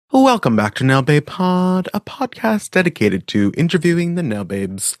Welcome back to Nail Babe Pod, a podcast dedicated to interviewing the nail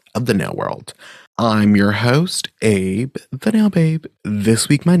babes of the nail world. I'm your host, Abe, the nail babe. This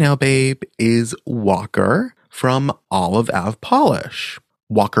week, my nail babe is Walker from Olive Ave Polish.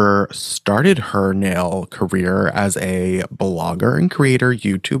 Walker started her nail career as a blogger and creator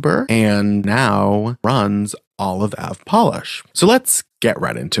YouTuber and now runs Olive Ave Polish. So let's get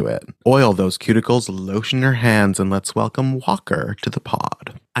right into it. Oil those cuticles, lotion your hands, and let's welcome Walker to the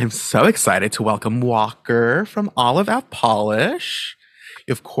pod. I'm so excited to welcome Walker from Olive Ave Polish.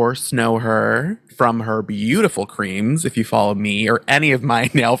 You, of course, know her from her beautiful creams if you follow me or any of my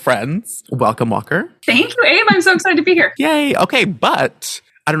nail friends. Welcome, Walker. Thank you, Abe. I'm so excited to be here. Yay. Okay, but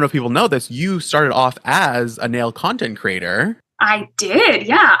I don't know if people know this. You started off as a nail content creator. I did,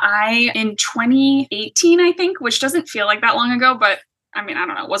 yeah. In 2018, I think, which doesn't feel like that long ago, but I mean, I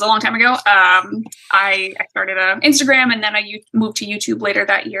don't know, it was a long time ago. I started Instagram and then I moved to YouTube later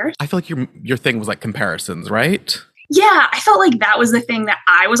that year. I feel like your thing was like comparisons, right? Yeah, I felt like that was the thing that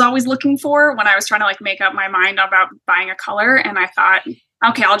I was always looking for when I was trying to like make up my mind about buying a color. And I thought,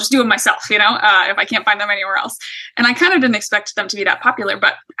 okay, I'll just do it myself, if I can't find them anywhere else. And I kind of didn't expect them to be that popular,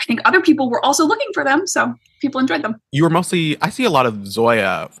 but I think other people were also looking for them. So people enjoyed them. You were mostly, I see a lot of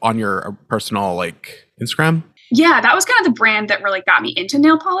Zoya on your personal like Instagram. Yeah, that was kind of the brand that really got me into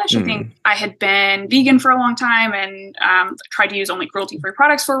nail polish. I think I had been vegan for a long time and tried to use only cruelty-free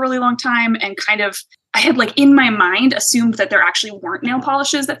products for a really long time. And kind of, I had like in my mind assumed that there actually weren't nail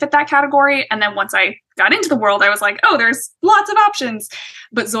polishes that fit that category. And then once I got into the world, I was like, oh, there's lots of options.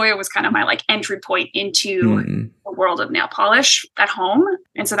 But Zoya was kind of my like entry point into the world of nail polish at home.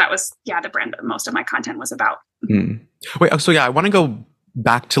 And so that was, the brand that most of my content was about. Wait, so I want to go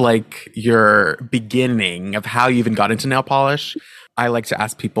back to like your beginning of how you even got into nail polish. I like to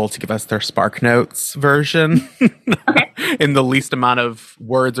ask people to give us their Spark Notes version in the least amount of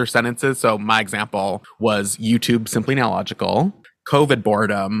words or sentences. So my example was YouTube Simply Nailogical, COVID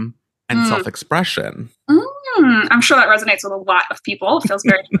boredom, and self-expression. I'm sure that resonates with a lot of people. It feels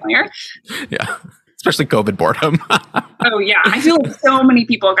very familiar. Yeah. Especially COVID boredom. Oh, yeah. I feel like so many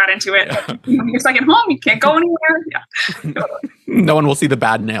people got into it. You're stuck at home. You can't go anywhere. Yeah. Totally. No one will see the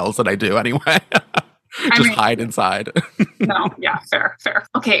bad nails that I do anyway. Hide inside. No. Yeah. Fair.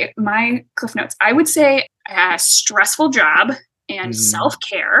 Okay. My cliff notes. I would say a stressful job and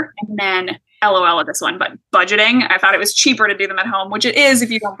self-care. And then LOL at this one, but budgeting. I thought it was cheaper to do them at home, which it is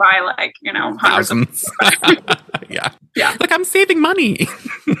if you don't buy like, thousands. Yeah. Like I'm saving money.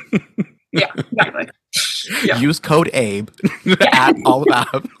 Yeah, exactly. Yeah. Use code Abe at all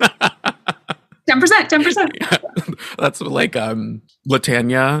about 10%. Yeah. That's like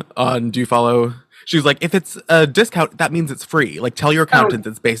Latanya on Do You Follow? She's like, if it's a discount, that means it's free. Like tell your accountant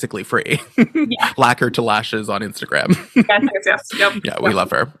it's basically free. Lacquer to lashes on Instagram. Yes. Yep. Yeah, we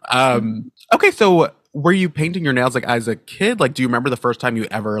love her. Okay, so were you painting your nails like as a kid? Like, do you remember the first time you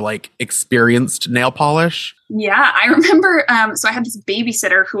ever like experienced nail polish? Yeah, I remember. So I had this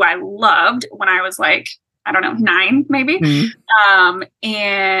babysitter who I loved when I was like, I don't know, 9 maybe,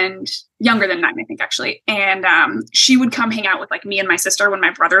 and younger than 9, I think actually. And she would come hang out with like me and my sister when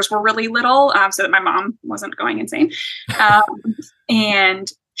my brothers were really little, so that my mom wasn't going insane. And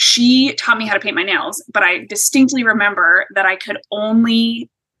she taught me how to paint my nails, but I distinctly remember that I could only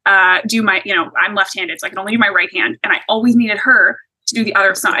do my, I'm left-handed, so I can only do my right hand. And I always needed her to do the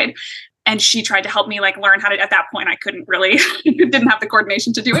other side. And she tried to help me like learn how to, at that point, I couldn't really, didn't have the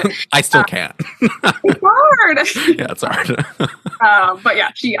coordination to do it. I still can't. It's hard. Yeah, it's hard. But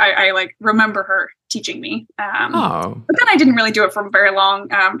yeah, I like remember her teaching me. But then I didn't really do it for very long.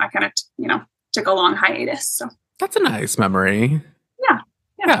 I kind of, took a long hiatus. So that's a nice memory.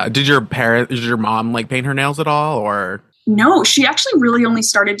 Yeah. Did your mom like paint her nails at all or? No, she actually really only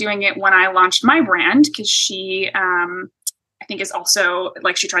started doing it when I launched my brand because she, I think is also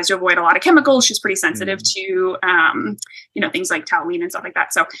like, she tries to avoid a lot of chemicals. She's pretty sensitive to, things like toluene and stuff like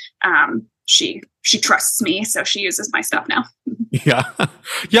that. So she trusts me. So she uses my stuff now. Yeah.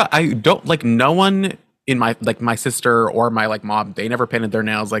 Yeah. I don't like no one in my sister or my like mom, they never painted their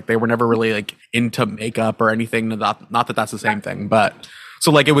nails. Like they were never really like into makeup or anything. Not that that's the same thing, but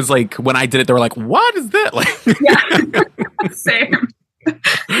so like, it was like when I did it, they were like, what is that? Like, Same.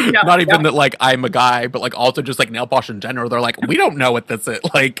 Not even that like I'm a guy, but like also just like nail polish in general. They're like, we don't know what this is.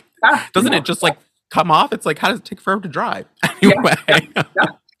 Like, doesn't it just like come off? It's like, how does it take forever to dry? Anyway.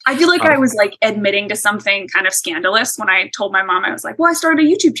 I feel like I was like admitting to something kind of scandalous when I told my mom, I was like, well, I started a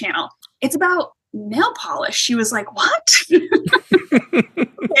YouTube channel. It's about nail polish. She was like, what?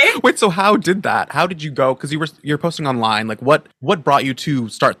 Okay. Wait, so how did that? How did you go? Because you're posting online. Like what brought you to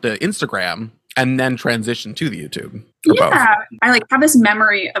start the Instagram and then transition to the YouTube? or both? Yeah, I like have this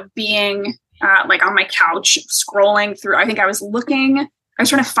memory of being like on my couch scrolling through. I think I was trying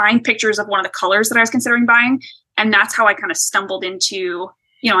to find pictures of one of the colors that I was considering buying. And that's how I kind of stumbled into,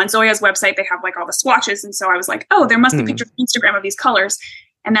 on Zoya's website, they have like all the swatches. And so I was like, oh, there must be pictures on Instagram of these colors.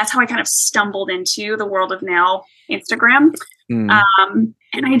 And that's how I kind of stumbled into the world of nail Instagram.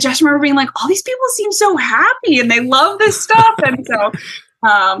 And I just remember being like, all these people seem so happy and they love this stuff. And so,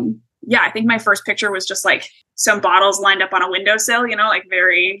 I think my first picture was just like some bottles lined up on a windowsill, like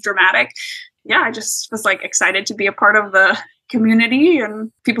very dramatic. Yeah, I just was like excited to be a part of the community and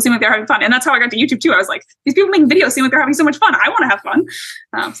people seem like they're having fun. And that's how I got to YouTube too. I was like, these people making videos seem like they're having so much fun. I want to have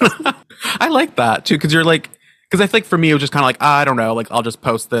fun. I like that too. Because I think for me, it was just kind of like, I don't know, like I'll just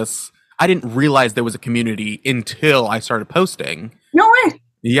post this. I didn't realize there was a community until I started posting. No way.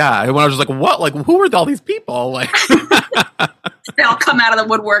 Yeah. When I was just like, what? Like, who are all these people? Like, they all come out of the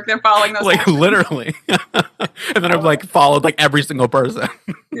woodwork. They're following those. Like, literally. And then I've like followed like every single person.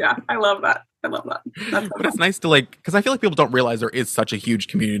 Yeah. I love that. But it's nice to like, because I feel like people don't realize there is such a huge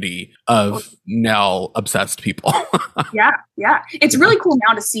community of nail obsessed people. Yeah. It's really cool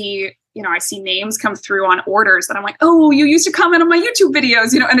now to see, I see names come through on orders that I'm like, oh, you used to comment on my YouTube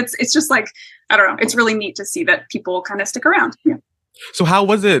videos, and it's just like, I don't know. It's really neat to see that people kind of stick around. Yeah. So how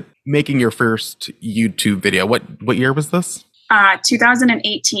was it making your first YouTube video? What year was this?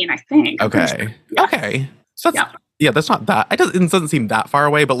 2018, I think. Okay. Yeah. Okay. So that's, that's not that. It doesn't seem that far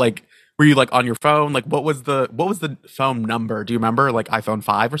away, but like, were you like on your phone? Like, what was the phone number? Do you remember? Like iPhone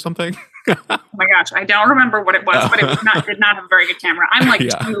 5 or something? Oh my gosh, I don't remember what it was, but it did not have a very good camera. I'm like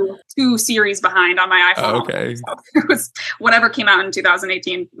two series behind on my iPhone. Okay. So it was whatever came out in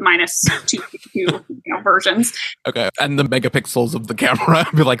 2018 minus two versions. Okay. And the megapixels of the camera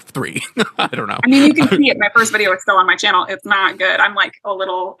would be like 3. I don't know. I mean, you can see it. My first video is still on my channel. It's not good. I'm like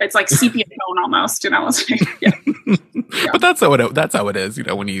it's like sepia tone almost, Yeah. But that's how it is,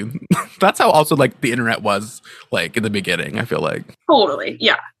 when you that's how also like the internet was like in the beginning, I feel like. Totally.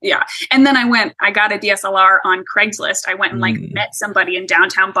 Yeah. And then I got a DSLR on Craigslist. I went and like met somebody in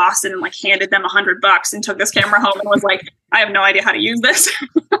downtown Boston and like handed them $100 and took this camera home and was like, I have no idea how to use this.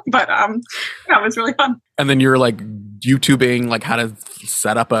 But it was really fun. And then you're like YouTubing like how to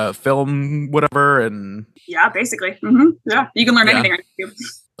set up a film, whatever, and yeah, basically. Mm-hmm. Yeah. You can learn anything on YouTube.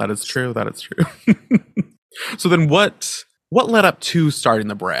 That is true. So then what led up to starting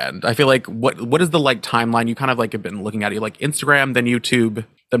the brand? I feel like what is the like timeline? You kind of like have been looking at it, like Instagram, then YouTube,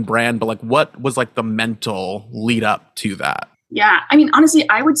 then brand, but like what was like the mental lead up to that? Yeah. I mean, honestly,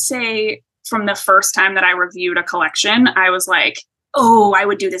 I would say from the first time that I reviewed a collection, I was like, oh, I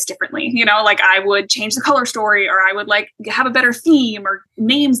would do this differently. Like I would change the color story, or I would like have a better theme or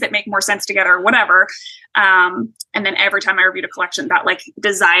names that make more sense together or whatever. And then every time I reviewed a collection, that like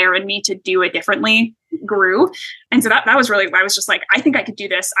desire in me to do it differently grew. And so that was really, I was just like, I think I could do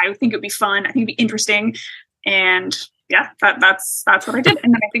this. I think it'd be fun. I think it'd be interesting. And yeah, that's what I did.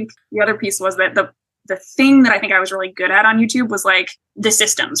 And then I think the other piece was that the thing that I think I was really good at on YouTube was like the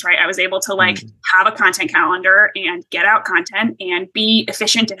systems, right? I was able to like have a content calendar and get out content and be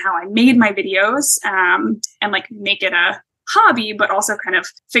efficient in how I made my videos, and like make it a hobby, but also kind of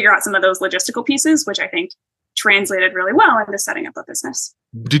figure out some of those logistical pieces, which I think translated really well into setting up a business.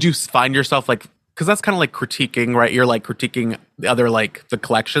 Did you find yourself like, because that's kind of like critiquing, right? You're like critiquing the other, like the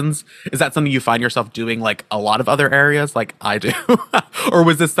collections. Is that something you find yourself doing like a lot of other areas like I do? Or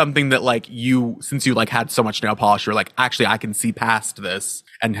was this something that like since you like had so much nail polish, you're like, actually, I can see past this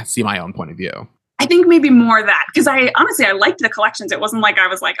and see my own point of view? I think maybe more that, because I liked the collections. It wasn't like I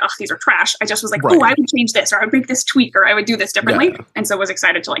was like, oh, these are trash. I just was like, oh, I would change this, or I would make this tweak, or I would do this differently. Yeah. And so was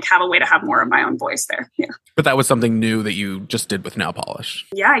excited to like have a way to have more of my own voice there. Yeah. But that was something new that you just did with nail polish.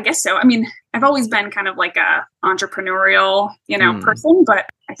 Yeah, I guess so. I mean, I've always been kind of like a entrepreneurial, person, but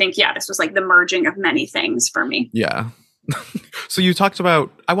I think, this was like the merging of many things for me. Yeah. So you talked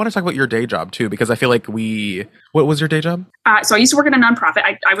about, I want to talk about your day job too, because I feel like what was your day job? So I used to work at a nonprofit.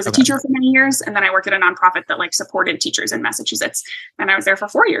 I was a teacher for many years, and then I worked at a nonprofit that like supported teachers in Massachusetts, and I was there for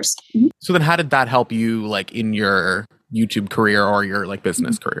 4 years. Mm-hmm. So then how did that help you like in your YouTube career or your like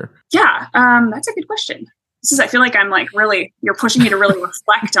business career? Yeah, that's a good question. I feel like I'm like really, you're pushing me to really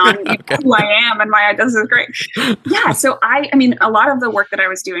reflect on who I am and my ideas. This is great. Yeah. So I mean, a lot of the work that I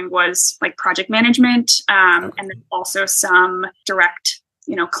was doing was like project management, and then also some direct,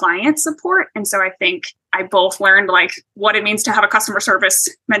 client support. And so I think I both learned like what it means to have a customer service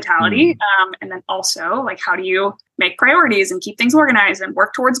mentality. And then also like, how do you make priorities and keep things organized and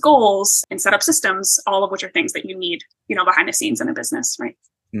work towards goals and set up systems, all of which are things that you need, behind the scenes in a business, right?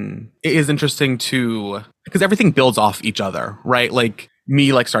 It is interesting because everything builds off each other, right? Like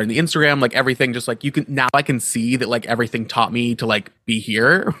me like starting the Instagram, like everything, just like I can see that like everything taught me to like be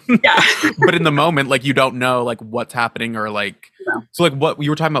here. Yeah. But in the moment, like you don't know like what's happening or like, No. so like what you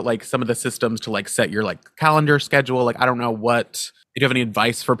were talking about, like some of the systems to like set your like calendar schedule. Like, I don't know do you have any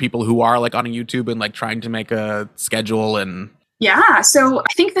advice for people who are like on a YouTube and like trying to make a schedule and. Yeah. So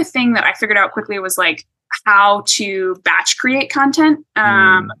I think the thing that I figured out quickly was like how to batch create content,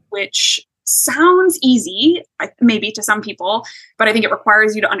 which sounds easy, maybe to some people, but I think it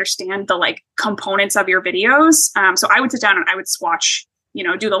requires you to understand the like components of your videos. So I would sit down and I would swatch,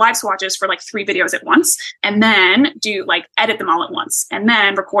 do the live swatches for like 3 videos at once, and then do like edit them all at once, and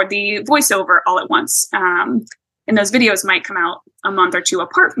then record the voiceover all at once. And those videos might come out a month or 2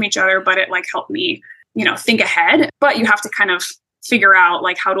 apart from each other, but it like helped me, think ahead. But you have to kind of figure out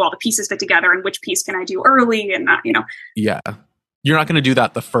like how do all the pieces fit together and which piece can I do early and not, Yeah. You're not going to do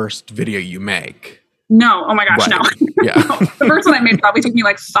that the first video you make. No. Oh my gosh, right. No. Yeah. No. The first one I made probably took me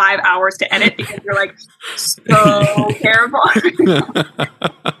like 5 hours to edit because you're like so terrible.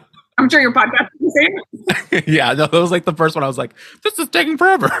 I'm sure your podcast is the same. Yeah, no, that was like the first one. I was like, this is taking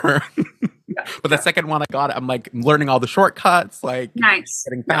forever. But the second one I got it, I'm like learning all the shortcuts, like nice.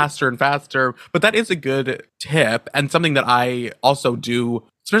 Getting faster and faster. But that is a good tip and something that I also do,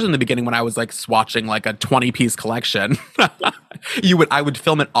 especially in the beginning when I was like swatching like a 20-piece collection. I would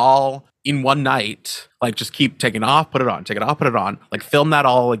film it all in one night, like just keep taking it off, put it on, take it off, put it on, like film that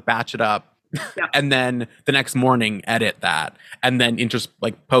all, like batch it up. Yeah. And then the next morning edit that, and then just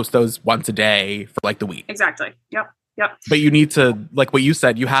like post those once a day for like the week. Exactly. Yep. But you need to, like what you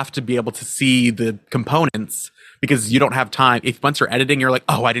said, you have to be able to see the components because you don't have time. If once you're editing, you're like,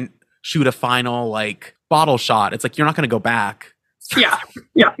 oh, I didn't shoot a final like bottle shot. It's like, you're not going to go back. Yeah.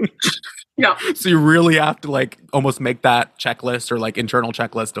 So you really have to like almost make that checklist or like internal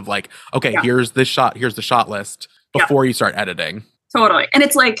checklist of like, okay, here's this shot, here's the shot list before you start editing. Totally. And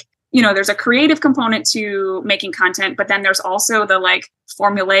it's like, there's a creative component to making content, but then there's also the like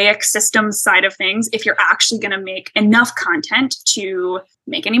formulaic systems side of things. If you're actually going to make enough content to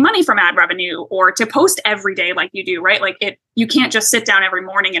make any money from ad revenue or to post every day like you do, right? Like you can't just sit down every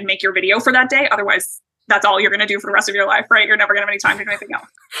morning and make your video for that day. Otherwise, that's all you're going to do for the rest of your life, right? You're never going to have any time to do anything else.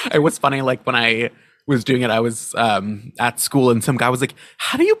 It was funny, like when I was doing it, I was at school and some guy was like,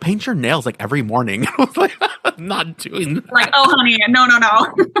 how do you paint your nails like every morning? I was like, I'm not doing that. Like, oh honey, no.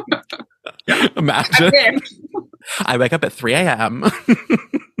 Yeah. Imagine. I wake up at 3 a.m.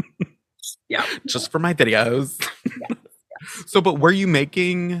 Yeah. Just for my videos. Yeah. So, but were you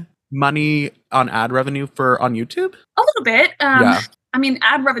making money on ad revenue on YouTube? A little bit. I mean,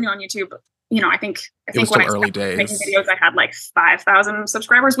 ad revenue on YouTube, I think it was when still early days. Making videos, I had like 5,000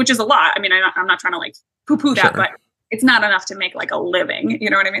 subscribers, which is a lot. I mean, I'm not trying to like poo-poo that, but it's not enough to make like a living. You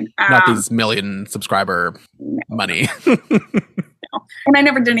know what I mean? Not these million subscriber money. And I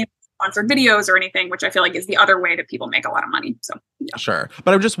never did any sponsored videos or anything, which I feel like is the other way that people make a lot of money. So yeah. Sure.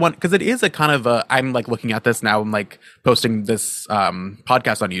 But I'm just because it is a kind of I'm like looking at this now. I'm like posting this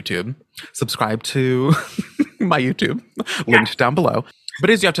podcast on YouTube. Subscribe to my YouTube, linked down below. But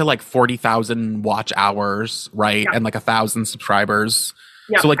you have to like 40,000 watch hours, right? Yeah. And like 1,000 subscribers.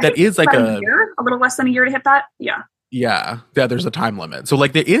 Yeah. So like that is like a little less than a year to hit that. Yeah. Yeah. There's a time limit. So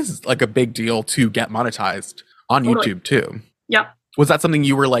like there is like a big deal to get monetized on YouTube too. Yep. Was that something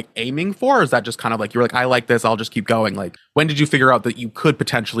you were like aiming for? Or is that just kind of like, you were like, I like this, I'll just keep going? Like, when did you figure out that you could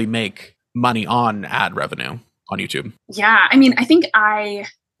potentially make money on ad revenue on YouTube? Yeah. I mean, I think I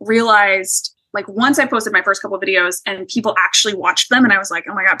realized like once I posted my first couple of videos and people actually watched them and I was like,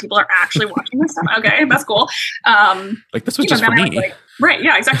 oh my God, people are actually watching this stuff. Okay, that's cool. Like this was just for me. Like, right.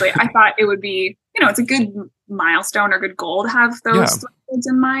 Yeah, exactly. I thought it would be, it's a good milestone or good goal to have those things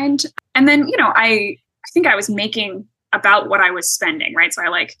in mind. And then, I think I was making about what I was spending, right? So I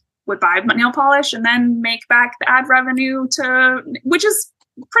like would buy nail polish and then make back the ad revenue which is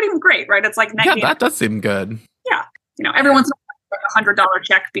pretty great, right? It's like, that does seem good. Yeah. Every once in a while, $100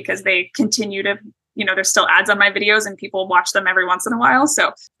 check because they continue to, there's still ads on my videos and people watch them every once in a while.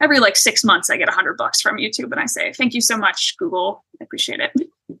 So every like 6 months, I get $100 from YouTube and I say, thank you so much, Google. I appreciate it.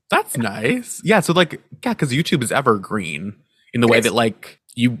 That's nice. Yeah. So like, because YouTube is evergreen in the way that like,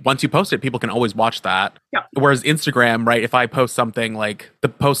 once you post it, people can always watch that. Yeah. Whereas Instagram, right? If I post something like the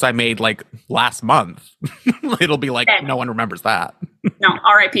post I made like last month, it'll be like no one remembers that. No,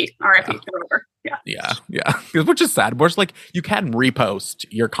 RIP, over. Yeah. Which is sad. Whereas like you can repost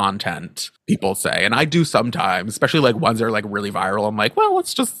your content, people say, and I do sometimes, especially like ones that are like really viral. I'm like, well,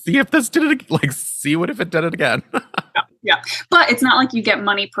 let's just see if this did it. Like, see what if it did it again. Yeah, but it's not like you get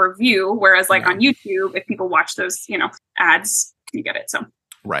money per view. Whereas like on YouTube, if people watch those, ads, you get it. So.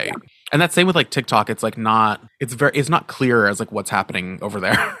 Right. Yeah. And that's same with like TikTok. It's like it's not clear as like what's happening over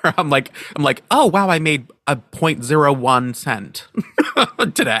there. I'm like, oh wow, I made a 0.01 cent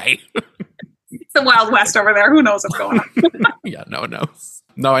today. It's the Wild West over there. Who knows what's going on? Yeah, no one knows.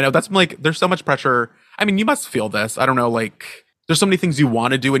 No, I know. That's like, there's so much pressure. I mean, you must feel this. I don't know, like, there's so many things you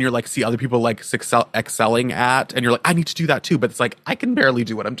want to do and you're like, see other people like excelling at, and you're like, I need to do that too. But it's like, I can barely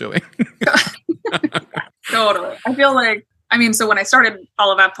do what I'm doing. Totally. I feel like, I mean, so when I started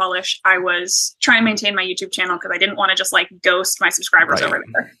All About Polish, I was trying to maintain my YouTube channel because I didn't want to just like ghost my subscribers over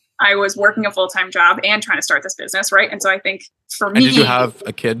there. I was working a full-time job and trying to start this business, right? And so I think for me... And did you have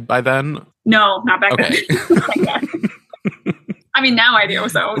a kid by then? No, not back then. I mean, now I do.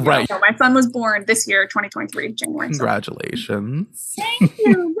 So right. You know, my son was born this year, 2023, January. Congratulations. Thank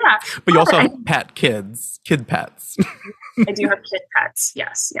you. Yeah. But you also have kid pets. I do have kid pets.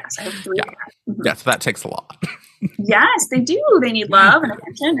 Yes. I have 3 cats. Mm-hmm. Yeah, so that takes a lot. Yes, they do. They need love and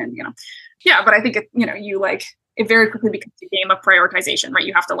attention and, yeah, but I think, it very quickly becomes a game of prioritization, right?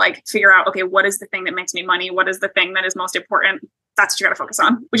 You have to like figure out, okay, what is the thing that makes me money? What is the thing that is most important? That's what you got to focus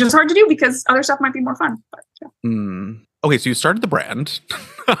on, which is hard to do because other stuff might be more fun. But, yeah. Okay, so you started the brand.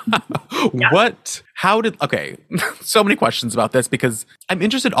 Okay, so many questions about this because I'm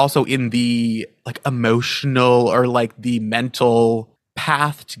interested also in the like emotional or like the mental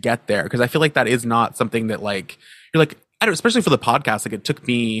path to get there. Because I feel like that is not something that like, you're like, I don't, especially for the podcast, like it took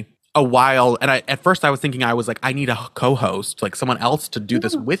me a while. And at first I was thinking I was like, I need a co-host, like someone else to do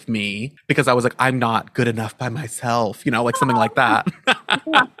this with me because I was like, I'm not good enough by myself, like something like that.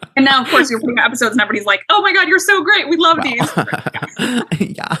 Yeah. And now, of course, you're putting out episodes and everybody's like, oh my God, you're so great. We love these.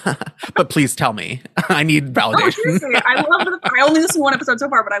 Yeah. But please tell me. I need validation. Seriously, I love it. I only listened to one episode so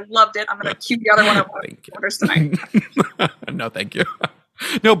far, but I loved it. I'm going to cue the other one up tonight. No, thank you.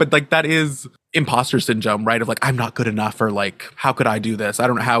 No, but like that is imposter syndrome, right? Of like, I'm not good enough, or like, how could I do this? I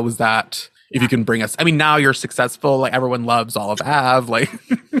don't know. How is that? If you can bring us, I mean, now you're successful, like everyone loves all of Av, like,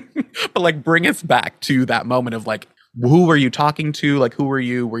 but like bring us back to that moment of like, who were you talking to? Like, who were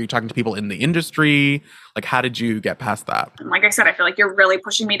you? Were you talking to people in the industry? Like, how did you get past that? Like I said, I feel like you're really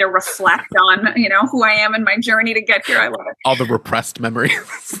pushing me to reflect on, who I am in my journey to get here. I love it. All the repressed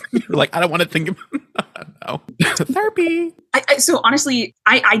memories. You're like, I don't want to think of no. Therapy. So honestly,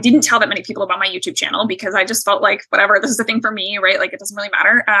 I didn't tell that many people about my YouTube channel because I just felt like, whatever, this is the thing for me, right? Like, it doesn't really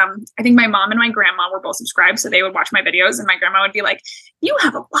matter. I think my mom and my grandma were both subscribed, so they would watch my videos and my grandma would be like, you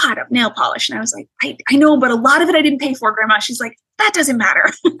have a lot of nail polish. And I was like, I know, but a lot of it I didn't pay for, Grandma. She's like, that doesn't matter.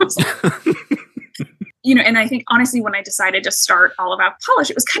 And I think honestly, when I decided to start All About Polish,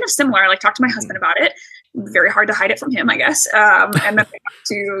 it was kind of similar. I like talked to my husband about it. Very hard to hide it from him, I guess. And then I talked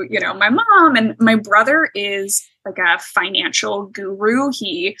to, my mom, and my brother is like a financial guru.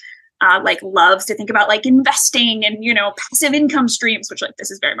 He loves to think about like investing and, passive income streams, which like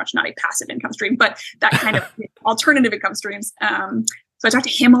this is very much not a passive income stream, but that kind of alternative income streams. So I talked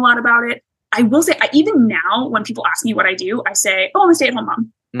to him a lot about it. I will say, even now, when people ask me what I do, I say, oh, I'm a stay-at-home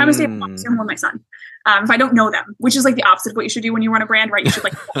mom. I'm a stay-at-home mom. Stay home with my son. If I don't know them, which is like the opposite of what you should do when you run a brand, right? You should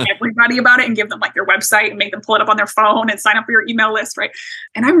like tell everybody about it and give them like your website and make them pull it up on their phone and sign up for your email list, right?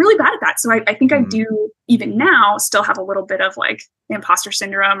 And I'm really bad at that. So I think I do, even now, still have a little bit of like imposter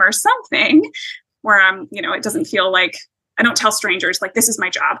syndrome or something where I'm, it doesn't feel like I don't tell strangers like this is my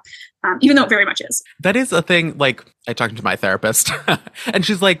job, even though it very much is. That is a thing. Like I talked to my therapist and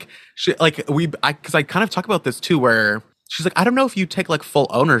she's like, because I kind of talk about this too, where she's like, I don't know if you take like full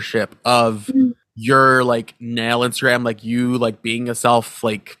ownership of your like nail Instagram, like you like being a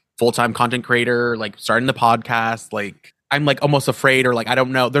full-time content creator, like starting the podcast. Like I'm like almost afraid, or like I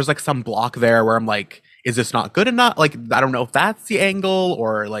don't know. There's like some block there where I'm like, is this not good enough? Like I don't know if that's the angle,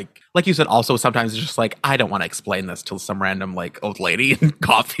 or like you said, also sometimes it's just like I don't want to explain this to some random like old lady in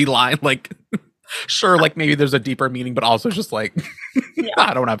coffee line. Like sure, like maybe there's a deeper meaning, but also just like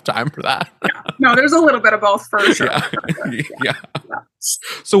I don't have time for that. No, there's a little bit of both for sure. Yeah.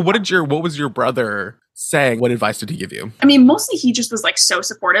 So what was your brother saying? What advice did he give you? I mean, mostly he just was like so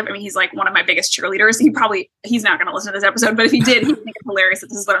supportive. I mean, he's like one of my biggest cheerleaders. He's not going to listen to this episode, but if he did, he'd think it's hilarious that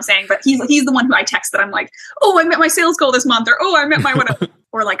this is what I'm saying. But he's the one who I text that I'm like, oh, I met my sales goal this month, or oh, I met my whatever.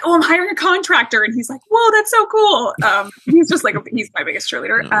 Or like, oh, I'm hiring a contractor. And he's like, whoa, that's so cool. He's just like, he's my biggest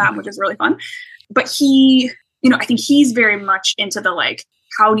cheerleader, which is really fun. But he, I think he's very much into the like,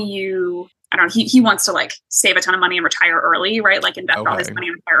 how do you, I don't know, he wants to like save a ton of money and retire early, right? Like invest all his money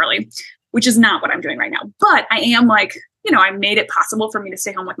and retire early, which is not what I'm doing right now. But I am like, I made it possible for me to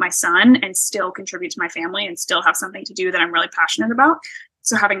stay home with my son and still contribute to my family and still have something to do that I'm really passionate about.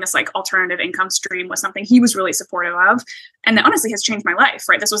 So having this like alternative income stream was something he was really supportive of. And that honestly has changed my life,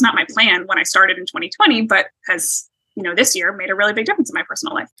 right? This was not my plan when I started in 2020, but has this year made a really big difference in my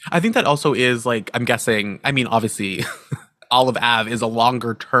personal life. I think that also is like, I'm guessing, I mean, obviously Olive Ave is a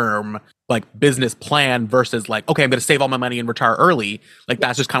longer term like business plan versus like, okay, I'm going to save all my money and retire early. Like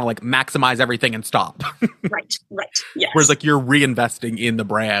that's just kind of like maximize everything and stop. Right. Yes. Whereas like you're reinvesting in the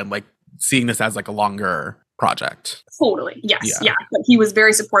brand, like seeing this as like a longer project. Totally. Yes. Yeah. But he was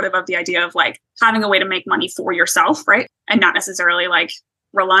very supportive of the idea of like having a way to make money for yourself. Right. And not necessarily like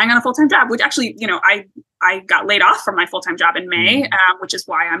relying on a full-time job, which actually, I got laid off from my full-time job in May, which is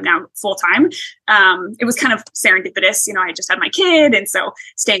why I'm now full-time. It was kind of serendipitous. I just had my kid. And so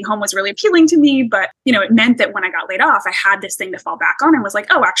staying home was really appealing to me. But, it meant that when I got laid off, I had this thing to fall back on and was like,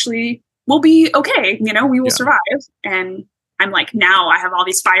 oh, actually, we'll be okay. We will survive. And I'm like, now I have all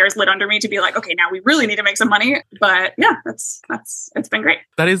these fires lit under me to be like, okay, now we really need to make some money. But yeah, it's been great.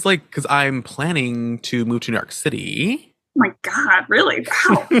 That is like, because I'm planning to move to New York City. Oh my God, really?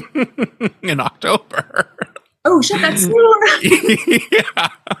 Wow. In October. Oh shit, that's soon. Yeah.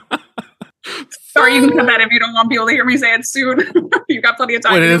 Sorry, you can cut that if you don't want people to hear me say it soon. You got plenty of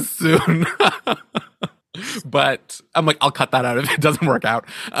time. It is soon. But I'm like, I'll cut that out if it doesn't work out.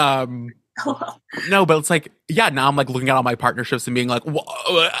 No, but it's like, yeah, now I'm like looking at all my partnerships and being like,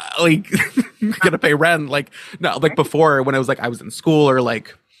 like, gonna pay rent. Like, no, like before when it was like I was in school or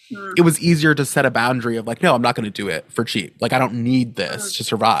like, it was easier to set a boundary of like, no, I'm not going to do it for cheap. Like, I don't need this to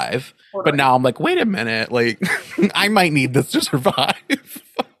survive. Totally. But now I'm like, wait a minute. Like, I might need this to survive.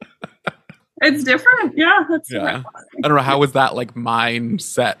 It's different. Yeah. I don't know. How was that like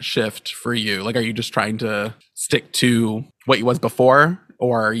mindset shift for you? Like, are you just trying to stick to what you was before?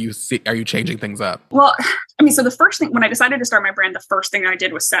 Or are you changing things up? Well, I mean, so the first thing, when I decided to start my brand, the first thing I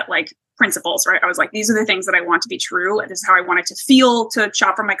did was set like principles, right? I was like, these are the things that I want to be true. This is how I want it to feel to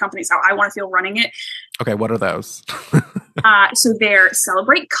shop for my company. It's how I want to feel running it. Okay. What are those? So they're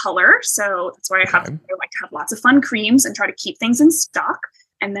celebrate color. So that's why I like to have lots of fun creams and try to keep things in stock.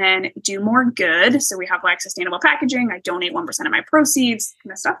 And then do more good. So we have like sustainable packaging. I donate 1% of my proceeds,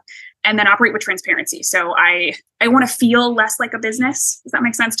 kind of stuff. And then operate with transparency. So I want to feel less like a business. Does that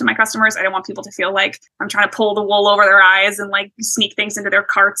make sense to my customers? I don't want people to feel like I'm trying to pull the wool over their eyes and like sneak things into their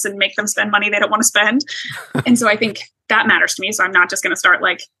carts and make them spend money they don't want to spend. And so I think that matters to me. So I'm not just going to start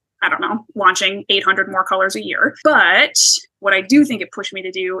like, I don't know, launching 800 more colors a year. But what I do think it pushed me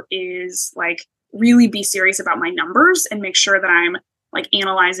to do is like really be serious about my numbers and make sure that I'm like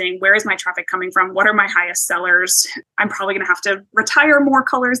analyzing where is my traffic coming from? What are my highest sellers? I'm probably going to have to retire more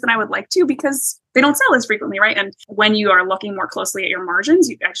colors than I would like to because they don't sell as frequently, right? And when you are looking more closely at your margins,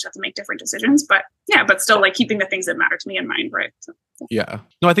 you actually have to make different decisions. But yeah, but still like keeping the things that matter to me in mind, right? So. Yeah.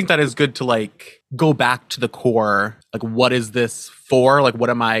 No, I think that is good to like go back to the core. Like, what is this for? Like, what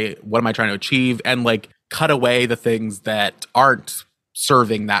am I trying to achieve? And like cut away the things that aren't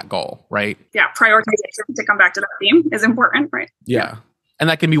serving that goal, right? Yeah, prioritization, to come back to that theme, is important, right? Yeah. And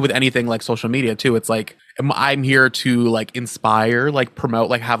that can be with anything like social media too. It's like, I'm here to like inspire, like promote,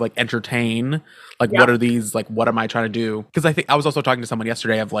 like have like entertain. Like, what are these, like, what am I trying to do? Because I think I was also talking to someone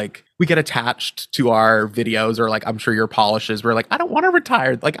yesterday of like, we get attached to our videos or like, I'm sure your polishes. We're like, I don't want to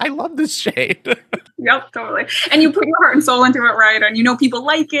retire. Like, I love this shade. Yep, totally. And you put your heart and soul into it, right? And you know people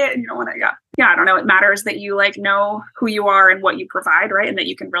like it and you don't want to, yeah, I don't know. It matters that you like know who you are and what you provide, right? And that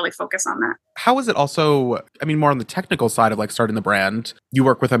you can really focus on that. How is it also, I mean, more on the technical side of like starting the brand, you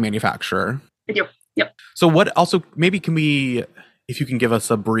work with a manufacturer. I do. Yep. So what also, maybe if you can give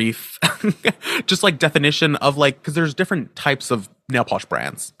us a brief, just like definition of like, because there's different types of nail polish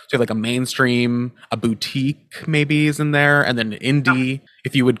brands. So you have like a mainstream, a boutique maybe is in there, and then indie.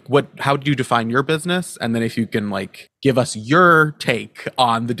 If you would, how do you define your business? And then if you can like give us your take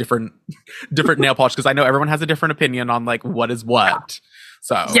on the different nail polish, because I know everyone has a different opinion on like what is what.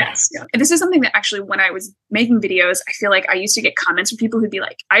 So yes, and this is something that actually, when I was making videos, I feel like I used to get comments from people who'd be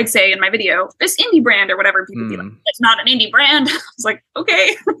like, I'd say in my video, this indie brand or whatever, and people would be like, it's not an indie brand. I was like,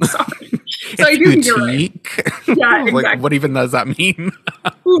 okay, sorry. So I do think you're right. Yeah, exactly. Like, what even does that mean?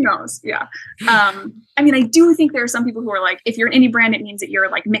 Who knows? Yeah. I mean, I do think there are some people who are like, if you're an indie brand, it means that you're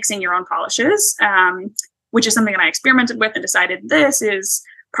like mixing your own polishes, which is something that I experimented with and decided this is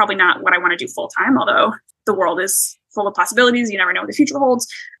probably not what I want to do full time, although the world is full of possibilities. You never know what the future holds.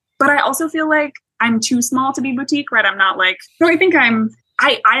 But I also feel like I'm too small to be boutique, right? I'm not like, no, I think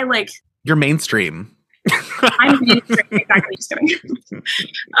I like. You're mainstream. I'm mainstream, exactly. Just kidding.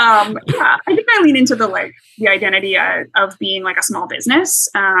 Yeah, I think I lean into the identity of being like a small business.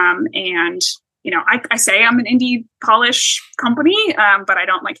 And, you know, I say I'm an indie polish company, but I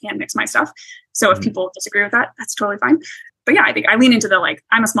don't like hand mix my stuff. So if people disagree with that, that's totally fine. But yeah, I think I lean into the like,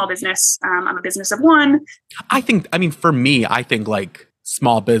 I'm a small business. I'm a business of one. For me, I think like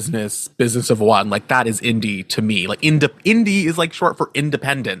small business of one. Like that is indie to me. Like indie is like short for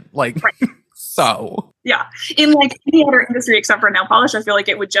independent. Like, Right. so. Yeah. In like any other industry except for nail polish, I feel like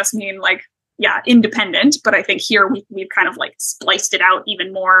it would just mean like, yeah, independent. But I think here we've kind of like spliced it out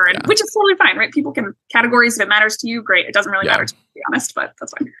even more, and which is totally fine, right? People can categories. If it matters to you, great. It doesn't really matter to me, to be honest, but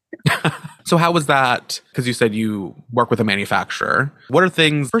that's fine. So how was that? Because you said you work with a manufacturer. What are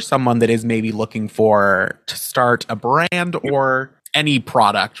things for someone that is maybe looking for to start a brand or any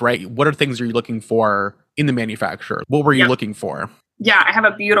product, right? What are things you're looking for in the manufacturer? What were you looking for? Yeah, I have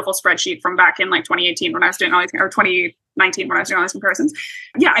a beautiful spreadsheet from back in like 2018 when I was doing all these, or 2019 when I was doing all these comparisons.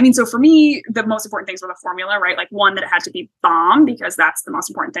 Yeah, I mean, so for me, the most important things were the formula, right? Like one, that it had to be bomb, because that's the most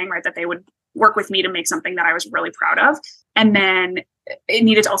important thing, right? That they would work with me to make something that I was really proud of. And then it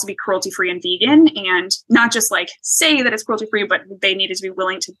needed to also be cruelty-free and vegan, and not just like say that it's cruelty-free, but they needed to be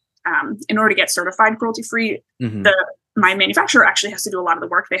willing to, in order to get certified cruelty-free, my manufacturer actually has to do a lot of the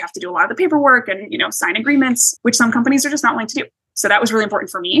work. They have to do a lot of the paperwork and, sign agreements, which some companies are just not willing to do. So that was really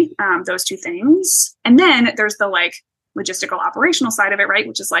important for me, those two things. And then there's the like logistical operational side of it, right?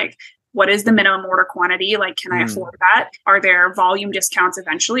 Which is like, what is the minimum order quantity? Like, can I afford that? Are there volume discounts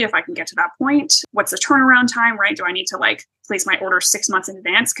eventually if I can get to that point? What's the turnaround time, right? Do I need to like place my order 6 months in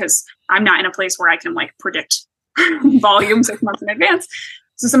advance? Because I'm not in a place where I can like predict volume 6 months in advance.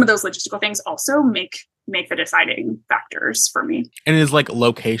 So some of those logistical things also make the deciding factors for me. And is like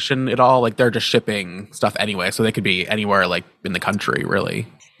location at all? Like they're just shipping stuff anyway, so they could be anywhere like in the country, really.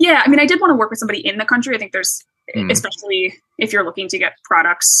 Yeah, I mean, I did want to work with somebody in the country. I think there's, especially if you're looking to get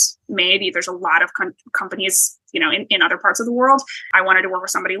products made, there's a lot of companies, in other parts of the world. I wanted to work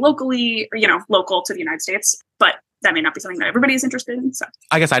with somebody locally, local to the United States, but that may not be something that everybody is interested in. So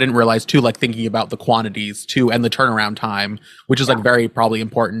I guess I didn't realize too, like thinking about the quantities too and the turnaround time, which is like very probably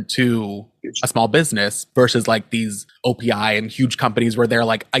important to a small business versus like these OPI and huge companies where they're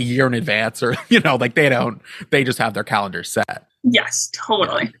like a year in advance or, like they just have their calendar set. Yes,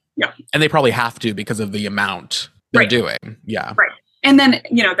 totally. Yeah. And they probably have to because of the amount they're doing. Yeah. Right. And then,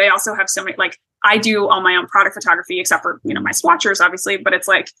 they also have so many, like, I do all my own product photography, except for, my swatchers, obviously. But it's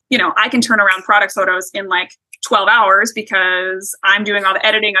like, I can turn around product photos in like 12 hours because I'm doing all the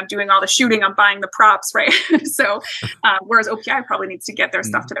editing, I'm doing all the shooting, I'm buying the props, right? So, whereas OPI probably needs to get their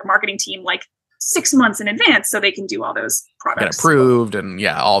stuff to their marketing team like 6 months in advance so they can do all those products. Get approved and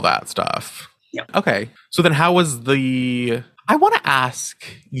all that stuff. Yep. Okay. So then how was I want to ask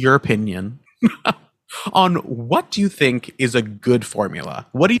your opinion on what do you think is a good formula?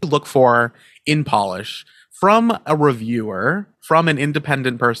 What do you look for in polish from a reviewer, from an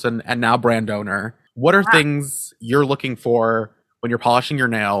independent person, and now brand owner? What are things you're looking for when you're polishing your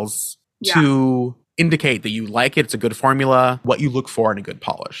nails to indicate that you like it, it's a good formula, what you look for in a good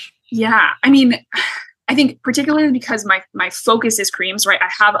polish? Yeah. I mean, I think particularly because my focus is creams, right? I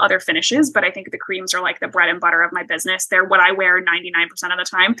have other finishes, but I think the creams are like the bread and butter of my business. They're what I wear 99% of the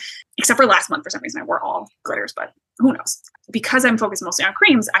time, except for last month. For some reason, I wore all glitters, but who knows? Because I'm focused mostly on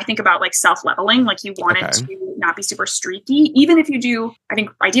creams, I think about like self-leveling. Like you want it to not be super streaky. Even if you do, I think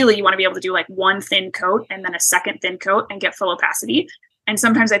ideally you want to be able to do like one thin coat and then a second thin coat and get full opacity. And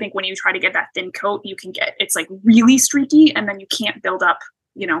sometimes I think when you try to get that thin coat, it's like really streaky and then you can't build up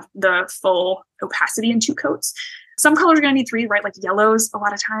the full opacity in 2 coats. Some colors are going to need 3, right? Like yellows, a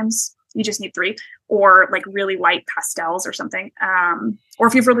lot of times you just need 3, or like really light pastels or something. Or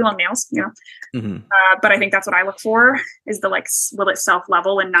if you have really long nails, but I think that's what I look for is the like, will it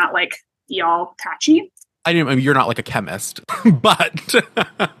self-level and not like be all patchy? I mean, you're not like a chemist, but do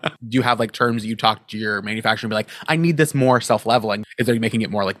you have like terms you talk to your manufacturer and be like, I need this more self-leveling? Is there making it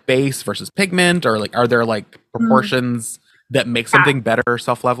more like base versus pigment, or like, are there like proportions that make something better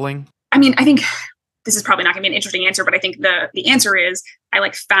self-leveling? I mean, I think this is probably not going to be an interesting answer, but I think the answer is I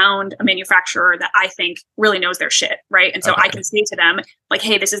like found a manufacturer that I think really knows their shit, right? And so I can say to them like,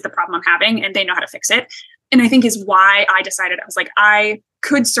 hey, this is the problem I'm having, and they know how to fix it. And I think is why I decided, I was like, I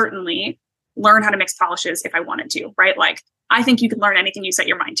could certainly learn how to mix polishes if I wanted to, right? Like, I think you can learn anything you set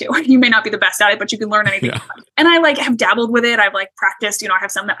your mind to. You may not be the best at it, but you can learn anything. Yeah. And I like have dabbled with it. I've like practiced, I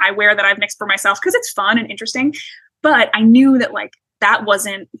have some that I wear that I've mixed for myself because it's fun and interesting. But I knew that like that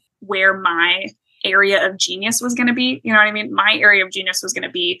wasn't where my area of genius was going to be. You know what I mean? My area of genius was going to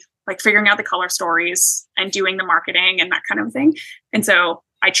be like figuring out the color stories and doing the marketing and that kind of thing. And so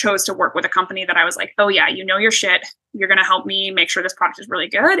I chose to work with a company that I was like, oh yeah, you know your shit. You're going to help me make sure this product is really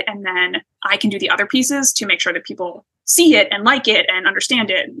good. And then I can do the other pieces to make sure that people see it and like it and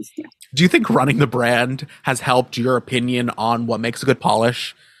understand it. Yeah. Do you think running the brand has helped your opinion on what makes a good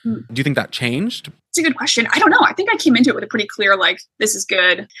polish? Do you think that changed? It's a good question. I don't know. I think I came into it with a pretty clear, like, this is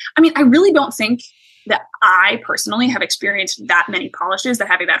good. I mean, I really don't think that I personally have experienced that many polishes that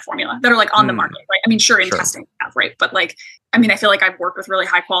have a bad formula that are like on the market, right? I mean, sure, in testing, right? But like, I mean, I feel like I've worked with really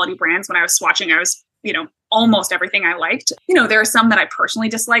high quality brands. When I was swatching, I was, almost everything I liked. There are some that I personally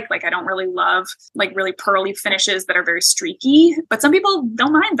dislike. Like, I don't really love like really pearly finishes that are very streaky, but some people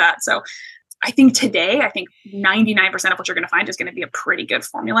don't mind that. So I think 99% of what you're going to find is going to be a pretty good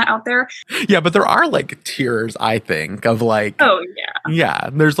formula out there. Yeah, but there are like tiers, I think, of like, oh yeah. Yeah.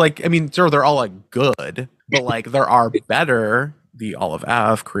 There's like, I mean, sure, they're all like good, but like there are better, the Olive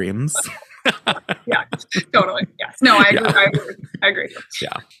Ave creams. Yeah, totally. Yes. No, I agree. I agree.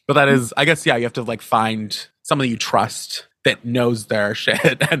 Yeah. But that is, I guess, yeah, you have to like find someone you trust that knows their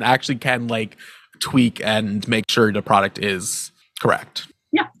shit and actually can like tweak and make sure the product is correct.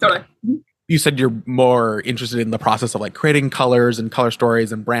 Yeah, totally. Yeah. You said you're more interested in the process of like creating colors and color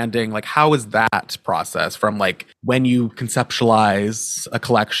stories and branding. Like, how is that process from like when you conceptualize a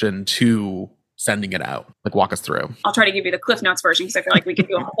collection to sending it out? Like, walk us through. I'll try to give you the Cliff Notes version because I feel like we could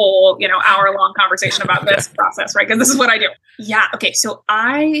do a whole, hour-long conversation about this process, right? Because this is what I do. Yeah. Okay. So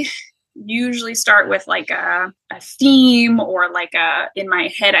I usually start with like a theme or like in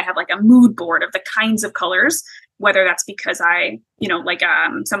my head, I have like a mood board of the kinds of colors. Whether that's because I,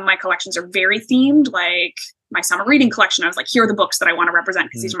 some of my collections are very themed, like my summer reading collection, I was like, here are the books that I want to represent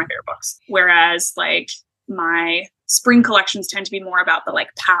because these are my favorite books. Whereas like my spring collections tend to be more about the like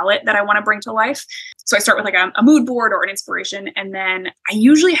palette that I want to bring to life. So I start with like a mood board or an inspiration. And then I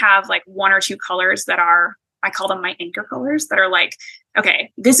usually have like one or two colors that are, I call them my anchor colors, that are like,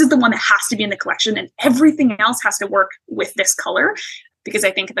 okay, this is the one that has to be in the collection and everything else has to work with this color. Because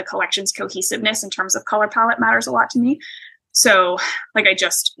I think the collection's cohesiveness in terms of color palette matters a lot to me. So like I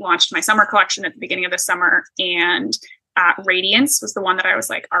just launched my summer collection at the beginning of the summer, and Radiance was the one that I was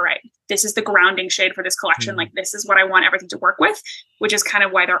like, all right, this is the grounding shade for this collection. Like, this is what I want everything to work with, which is kind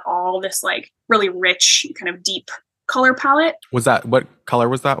of why they're all this like really rich kind of deep color palette. What color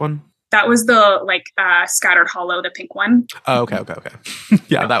was that one? That was the like Scattered Hollow, the pink one. Oh, okay.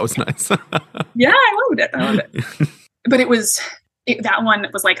 Yeah, that was nice. Yeah, I loved it. But that one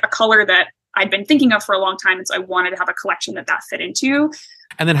was like a color that I'd been thinking of for a long time. And so I wanted to have a collection that fit into.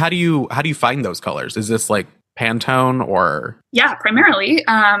 And then how do you find those colors? Is this like Pantone or? Yeah, primarily.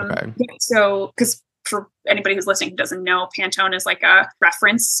 Okay. So, because for anybody who's listening who doesn't know, Pantone is like a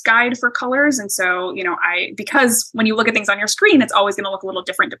reference guide for colors. And so, because when you look at things on your screen, it's always going to look a little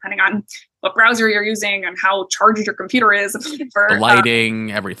different depending on what browser you're using and how charged your computer is. The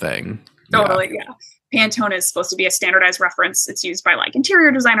lighting, everything. Totally, yeah. Pantone is supposed to be a standardized reference. It's used by like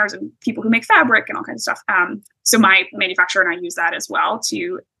interior designers and people who make fabric and all kinds of stuff. So my manufacturer and I use that as well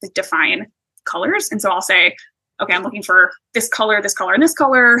to define colors. And so I'll say, okay, I'm looking for this color, and this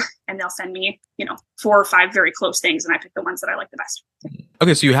color. And they'll send me, 4 or 5 very close things. And I pick the ones that I like the best.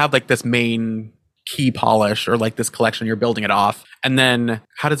 Okay. So you have like this main key polish or like this collection, you're building it off. And then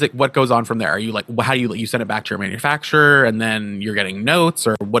what goes on from there? Are you like, how do you send it back to your manufacturer and then you're getting notes,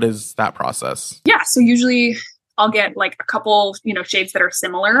 or what is that process? Yeah. So usually I'll get like a couple, shades that are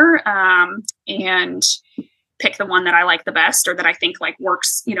similar, and pick the one that I like the best or that I think like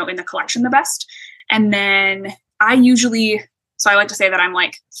works, in the collection the best. And then I like to say that I'm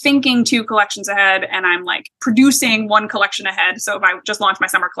like thinking 2 collections ahead and I'm like producing 1 collection ahead. So if I just launched my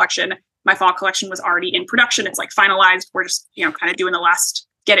summer collection, my fall collection was already in production. It's like finalized. We're just, kind of doing the last,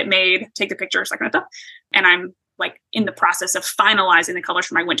 get it made, take the pictures, that kind of stuff. And I'm like in the process of finalizing the colors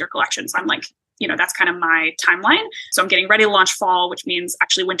for my winter collection. So I'm like, that's kind of my timeline. So I'm getting ready to launch fall, which means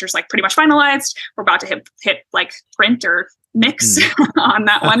actually winter's like pretty much finalized. We're about to hit like print or mix on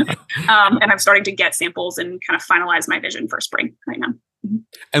that one. And I'm starting to get samples and kind of finalize my vision for spring right now. Mm-hmm.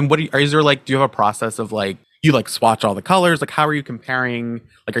 And do you have a process of like, you like swatch all the colors? Like, how are you comparing?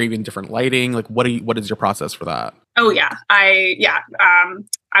 Like, are you in different lighting? Like, what is your process for that? Oh yeah.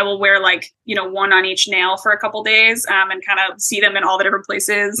 I will wear like, one on each nail for a couple days, and kind of see them in all the different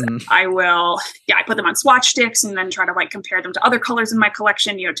places. I put them on swatch sticks and then try to like compare them to other colors in my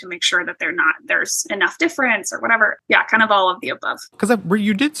collection, to make sure that there's enough difference or whatever. Yeah. Kind of all of the above. Because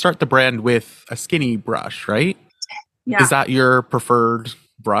you did start the brand with a skinny brush, right? Yeah. Is that your preferred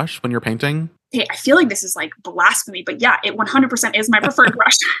brush when you're painting? Hey, I feel like this is like blasphemy, but yeah, it 100% is my preferred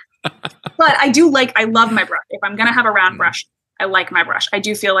brush. But I love my brush. If I'm going to have a round brush, I like my brush. I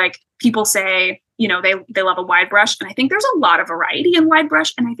do feel like people say, they love a wide brush. And I think there's a lot of variety in wide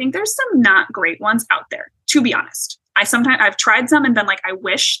brush. And I think there's some not great ones out there, to be honest. I've tried some and been like, I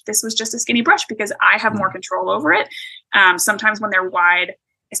wish this was just a skinny brush because I have more control over it. Sometimes when they're wide,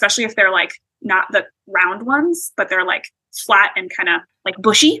 especially if they're like not the round ones, but they're like flat and kind of like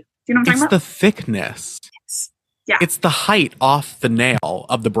bushy. You know what I'm talking about? It's the thickness. Yes. Yeah. It's the height off the nail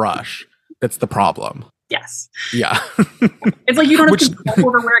of the brush. that's the problem. Yes. Yeah. It's like you don't have control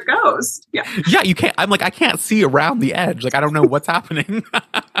over where it goes. Yeah. Yeah, you can't. I'm like, I can't see around the edge. Like, I don't know what's happening.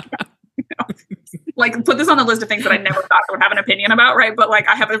 Like, put this on the list of things that I never thought I would have an opinion about, right? But like,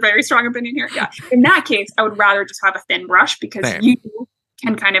 I have a very strong opinion here. Yeah. In that case, I would rather just have a thin brush because you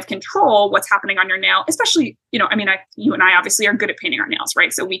can kind of control what's happening on your nail, especially, you and I obviously are good at painting our nails,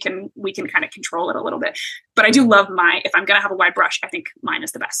 right? So we can kind of control it a little bit. But I do love if I'm going to have a wide brush, I think mine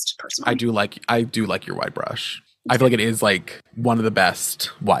is the best personally. I do like your wide brush. I feel like it is like one of the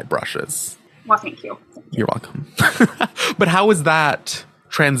best wide brushes. Well, thank you. You're welcome. But how was that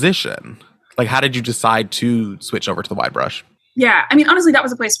transition? Like, how did you decide to switch over to the wide brush? Yeah. I mean, honestly, that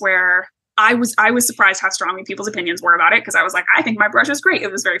was a place where I was surprised how strongly people's opinions were about it. Cause I was like, I think my brush is great.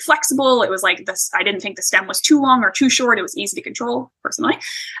 It was very flexible. It was like this, I didn't think the stem was too long or too short. It was easy to control personally.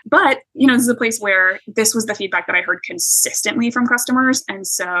 But, this is a place where this was the feedback that I heard consistently from customers. And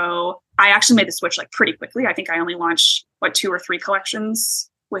so I actually made the switch like pretty quickly. I think I only launched 2 or 3 collections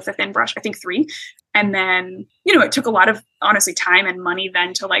with a thin brush. I think 3. And then, it took a lot of honestly time and money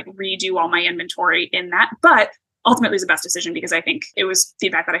then to like redo all my inventory in that. But ultimately it was the best decision because I think it was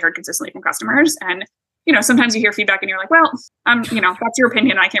feedback that I heard consistently from customers. And, sometimes you hear feedback and you're like, well, that's your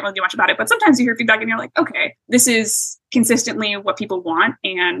opinion. I can't really do much about it. But sometimes you hear feedback and you're like, okay, this is consistently what people want.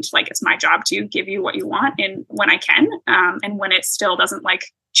 And like, it's my job to give you what you want and when I can. And when it still doesn't like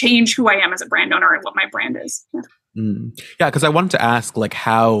change who I am as a brand owner and what my brand is. Yeah. Cause I wanted to ask like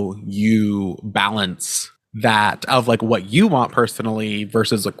how you balance that of like what you want personally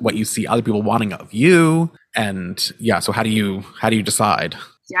versus like what you see other people wanting of you. And yeah, so how do you decide?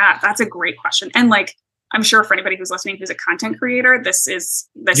 Yeah, that's a great question. And like, I'm sure for anybody who's listening, who's a content creator, this is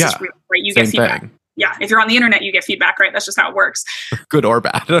real, right? You get feedback. Thing. Yeah. If you're on the internet, you get feedback, right? That's just how it works. Good or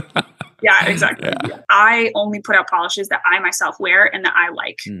bad. Yeah, exactly. Yeah. I only put out polishes that I myself wear and that I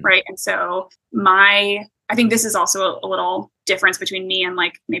like. Right. And so I think this is also a little difference between me and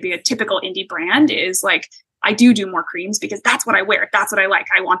like maybe a typical indie brand is like, I do more creams because that's what I wear. That's what I like.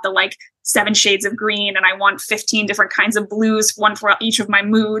 I want the like 7 shades of green and I want 15 different kinds of blues, one for each of my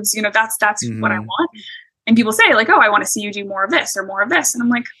moods. That's what I want. And people say like, oh, I want to see you do more of this or more of this. And I'm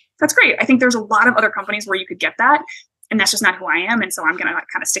like, that's great. I think there's a lot of other companies where you could get that. And that's just not who I am. And so I'm going to like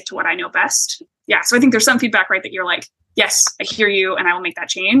kind of stick to what I know best. Yeah. So I think there's some feedback, right, that you're like, yes, I hear you and I will make that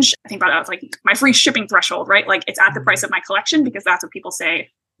change. I think about that with like my free shipping threshold, right? Like it's at the price of my collection because that's what people say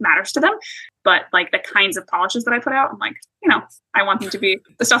matters to them. But like the kinds of polishes that I put out, I'm like, I want them to be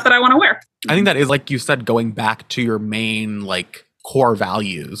the stuff that I want to wear. I think that is, like you said, going back to your main like core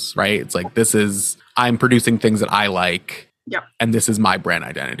values, right? It's like, I'm producing things that I like. Yep. And this is my brand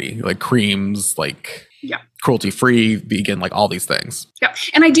identity, like creams, like cruelty-free, vegan, like all these things. Yep.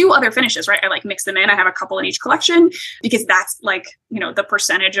 And I do other finishes, right? I like mix them in. I have a couple in each collection because that's like, the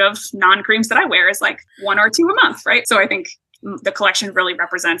percentage of non-creams that I wear is like 1 or 2 a month, right? So I think the collection really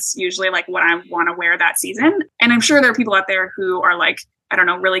represents usually like what I want to wear that season. And I'm sure there are people out there who are like, I don't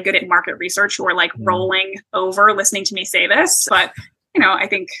know, really good at market research who are like rolling over listening to me say this. But, I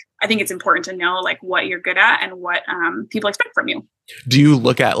think it's important to know like what you're good at and what people expect from you. Do you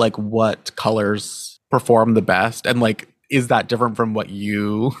look at like what colors perform the best? And like, is that different from what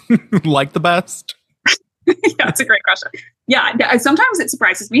you like the best? Yeah, that's a great question. Yeah, sometimes it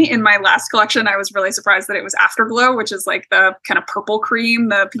surprises me. In my last collection, I was really surprised that it was Afterglow, which is like the kind of purple cream,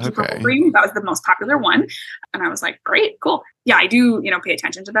 the peachy purple cream. That was the most popular one. And I was like, great, cool. Yeah, I do, pay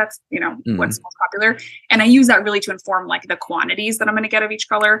attention to that, what's most popular. And I use that really to inform like the quantities that I'm going to get of each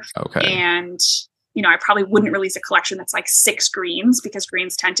color. Okay. And, I probably wouldn't release a collection that's like 6 greens because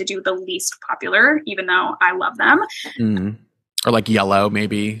greens tend to do the least popular, even though I love them. Or like yellow,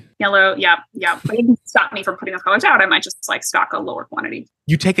 maybe. Yellow, yeah. But it doesn't stop me from putting those colors out. I might just like stock a lower quantity.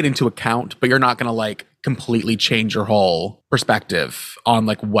 You take it into account, but you're not going to like completely change your whole perspective on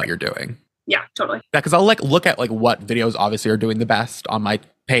like what you're doing. Yeah, totally. Yeah, because I'll like look at like what videos obviously are doing the best on my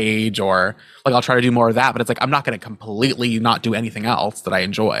page, or like I'll try to do more of that. But it's like I'm not going to completely not do anything else that I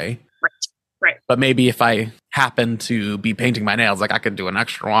enjoy. Right. But maybe if I happen to be painting my nails, like I could do an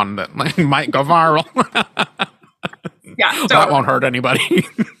extra one that might go viral. Yeah, so that won't hurt anybody.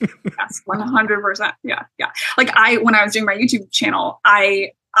 Yes, 100%. Yeah. Like when I was doing my YouTube channel,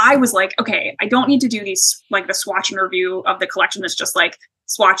 I was like, okay, I don't need to do these like the swatch and review of the collection. That's just like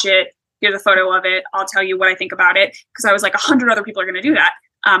swatch it. Here's a photo of it. I'll tell you what I think about it. Because I was like 100 other people are going to do that.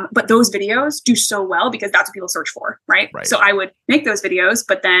 But those videos do so well because that's what people search for, right? So I would make those videos,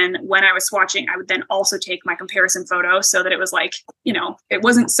 but then when I was swatching, I would then also take my comparison photo so that it was like, it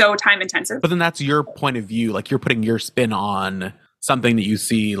wasn't so time intensive. But then that's your point of view. Like you're putting your spin on something that you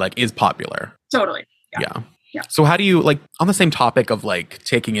see like is popular. Totally. Yeah. Yeah. So how do you, like, on the same topic of like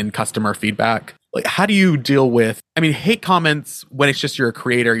taking in customer feedback, like how do you deal with, I mean, hate comments when it's just you're a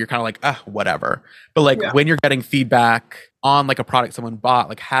creator, you're kind of like, whatever. But like when you're getting feedback on like a product someone bought,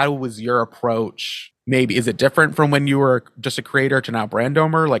 like how was your approach? Maybe is it different from when you were just a creator to now brand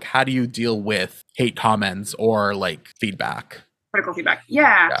owner? Like how do you deal with hate comments or like feedback? Critical feedback.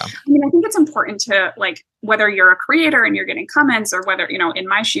 Yeah. I mean, I think it's important to, like, whether you're a creator and you're getting comments or whether, in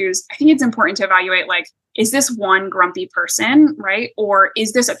my shoes, I think it's important to evaluate, like, is this one grumpy person, right? Or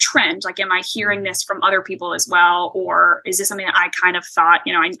is this a trend? Like, am I hearing this from other people as well? Or is this something that I kind of thought,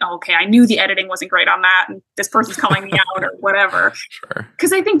 I knew the editing wasn't great on that and this person's calling me out or whatever. Sure.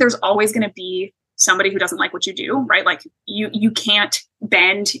 Because I think there's always going to be somebody who doesn't like what you do, right? Like you can't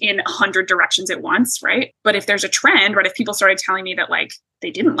bend in 100 directions at once, right? But if there's a trend, right? If people started telling me that like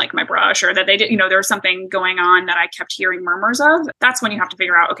they didn't like my brush or that they did, there was something going on that I kept hearing murmurs of, that's when you have to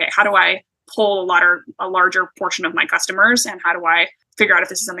figure out, okay, how do I pull a larger portion of my customers, and how do I figure out if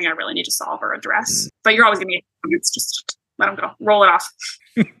this is something I really need to solve or address? But you're always going to be, it's just let them go, roll it off.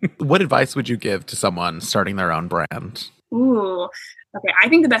 What advice would you give to someone starting their own brand? Ooh. Okay, I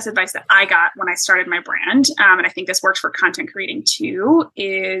think the best advice that I got when I started my brand, and I think this works for content creating too,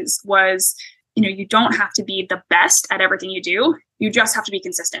 was you don't have to be the best at everything you do. You just have to be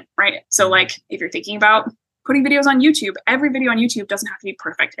consistent, right? So like if you're thinking about putting videos on YouTube, every video on YouTube doesn't have to be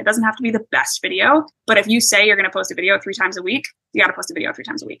perfect. It doesn't have to be the best video. But if you say you're going to post a video 3 times a week, you got to post a video 3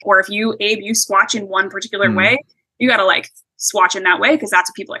 times a week. Or if you swatch in one particular way, you got to like swatch in that way because that's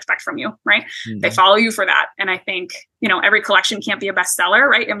what people expect from you, right? They follow you for that. And I think, every collection can't be a bestseller,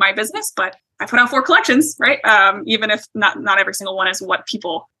 right? In my business, but I put out 4 collections, right? Even if not every single one is what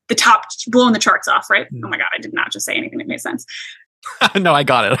the top blowing the charts off, right? Oh my God, I did not just say anything that made sense. No, I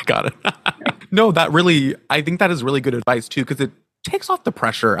got it. No, I think that is really good advice too, because it takes off the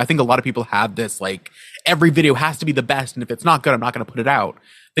pressure. I think a lot of people have this, like, every video has to be the best. And if it's not good, I'm not going to put it out.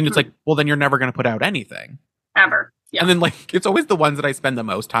 Then it's like, well, then you're never going to put out anything. Ever. Yeah. And then like, it's always the ones that I spend the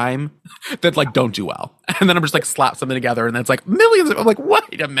most time that like don't do well. And then I'm just like slap something together and then it's like millions. I'm like,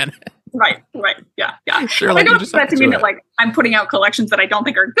 wait a minute. Right. Yeah. Sure, I don't expect that to mean that like I'm putting out collections that I don't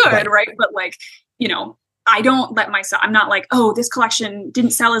think are good. Right. But like, I don't let myself, I'm not like, oh, this collection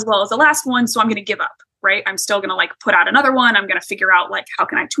didn't sell as well as the last one, so I'm going to give up. Right. I'm still going to like put out another one. I'm going to figure out like, how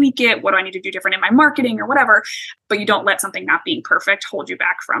can I tweak it? What do I need to do different in my marketing or whatever? But you don't let something not being perfect hold you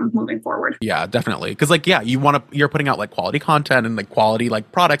back from moving forward. Yeah, definitely. Cause like, you're putting out like quality content and like quality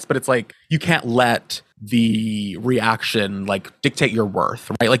like products, but it's like, you can't let the reaction like dictate your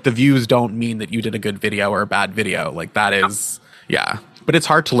worth, right? Like the views don't mean that you did a good video or a bad video. Like that is, but it's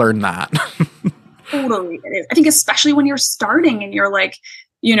hard to learn that. Totally. It is. I think especially when you're starting and you're like,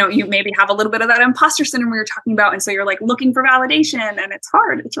 you maybe have a little bit of that imposter syndrome we were talking about. And so you're like looking for validation and it's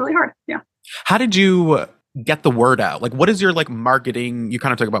hard. It's really hard. Yeah. How did you get the word out? Like, what is your like marketing? You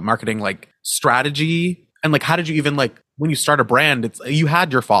kind of talk about marketing, like strategy. And like, how did you even like, when you start a brand, you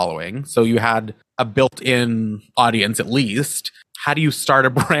had your following. So you had a built-in audience at least. How do you start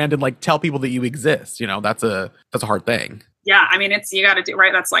a brand and like tell people that you exist? That's a hard thing. Yeah, I mean, you got to do,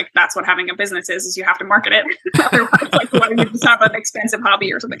 right? That's what having a business is you have to market it. Otherwise, like, why don't you just have an expensive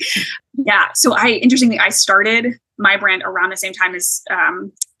hobby or something? Yeah. So interestingly, I started my brand around the same time as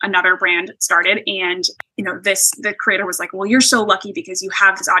another brand started. And, the creator was like, well, you're so lucky because you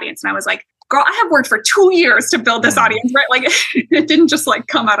have this audience. And I was like, girl, I have worked for 2 years to build this audience, right? Like it didn't just like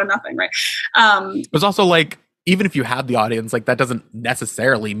come out of nothing, right? It was also like, even if you have the audience, like that doesn't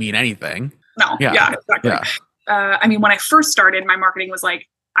necessarily mean anything. No. Yeah, exactly. Yeah. I mean, when I first started, my marketing was like,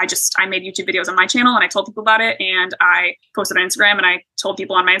 I made YouTube videos on my channel and I told people about it and I posted on Instagram and I told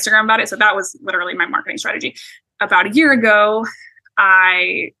people on my Instagram about it. So that was literally my marketing strategy. About a year ago,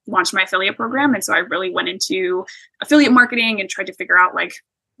 I launched my affiliate program. And so I really went into affiliate marketing and tried to figure out like,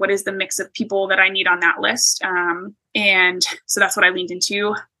 what is the mix of people that I need on that list? And so that's what I leaned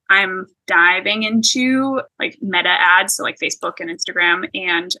into. I'm diving into like meta ads. So like Facebook and Instagram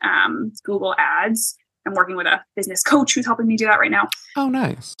and Google ads. I'm working with a business coach who's helping me do that right now. Oh,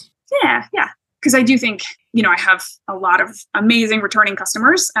 nice. Yeah. Because I do think, I have a lot of amazing returning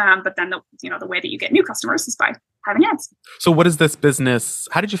customers. But then the way that you get new customers is by having ads. So what is this business?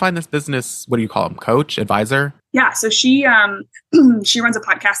 How did you find this business? What do you call them? Coach, advisor? Yeah. So she runs a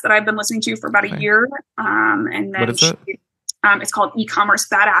podcast that I've been listening to for about a year. And then what is it? It's called E-commerce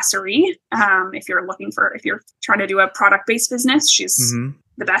Badassery. If you're trying to do a product-based business, she's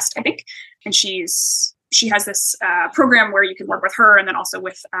the best, I think. And she's she has this program where you can work with her and then also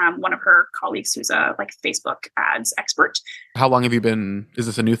with one of her colleagues who's a like Facebook ads expert. How long have you been, is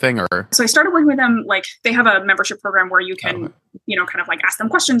this a new thing or? So I started working with them, like they have a membership program where you can, kind of like ask them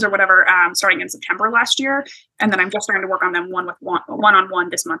questions or whatever, starting in September last year. And then I'm just starting to work on them one-on-one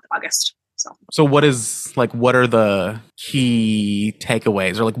this month, August. So what are the key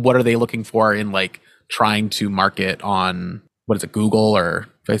takeaways, or like, what are they looking for in like trying to market on, what is it, Google or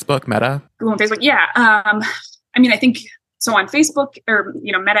Facebook, Meta? Google and Facebook. Yeah. I think so on Facebook or,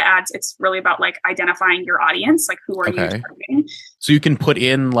 Meta ads, it's really about like identifying your audience, like who are you targeting? So you can put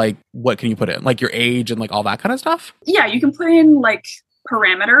in like, what can you put in? Like your age and like all that kind of stuff? Yeah, you can put in like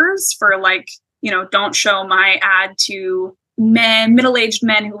parameters for like, don't show my ad to middle-aged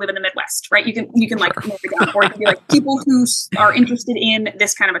men who live in the Midwest, right? You can like move it down, or it can be like people who are interested in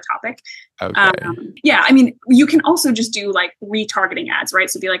this kind of a topic. Okay. You can also just do like retargeting ads, right?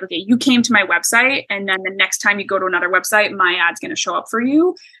 So be like, okay, you came to my website, and then the next time you go to another website, my ad's going to show up for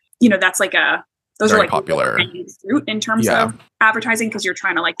you. That's like those very are like popular route in terms of advertising, because you're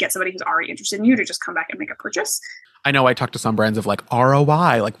trying to like get somebody who's already interested in you to just come back and make a purchase. I know I talked to some brands of like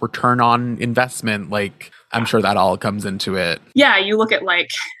ROI, like return on investment, like I'm sure that all comes into it. Yeah, you look at like,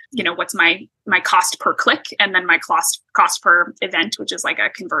 what's my cost per click, and then my cost per event, which is like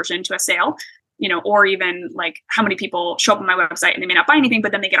a conversion to a sale, or even like how many people show up on my website and they may not buy anything,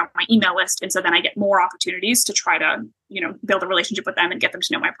 but then they get on my email list. And so then I get more opportunities to try to, build a relationship with them and get them to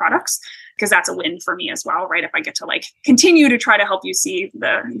know my products, because that's a win for me as well, right? If I get to like continue to try to help you see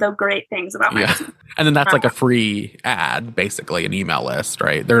the great things about my business. And then that's like a free ad, basically an email list,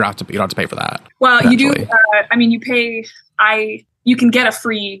 right? You don't have to pay for that. Well, you do. You can get a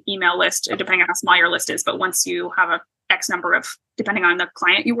free email list depending on how small your list is. But once you have a X number of, depending on the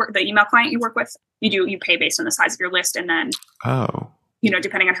email client you work with, you pay based on the size of your list. And then,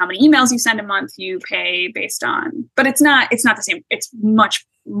 depending on how many emails you send a month, you pay based on, but it's not the same. It's much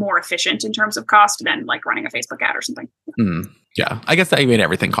more efficient in terms of cost than like running a Facebook ad or something. Yeah. I guess that made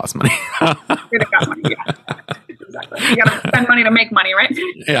everything cost money. Everything costs money. Yeah, exactly. You got to spend money to make money, right?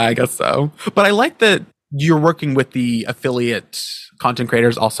 Yeah, I guess so. But I like that you're working with the affiliate content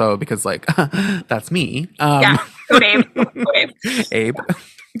creators also, because like, that's me. Code Abe. Abe,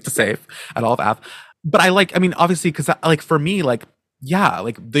 to save at all of App. But obviously, because like for me, like,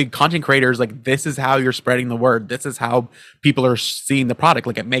 like the content creators, like this is how you're spreading the word. This is how people are seeing the product.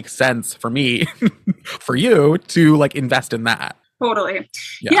 Like it makes sense for me, for you to like invest in that. Totally.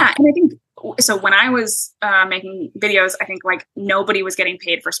 Yeah. And I think, so when I was making videos, I think like nobody was getting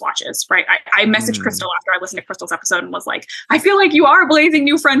paid for swatches, right? I messaged Crystal after I listened to Crystal's episode and was like, I feel like you are blazing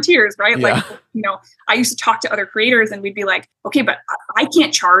new frontiers, right? Yeah. Like, I used to talk to other creators and we'd be like, okay, but I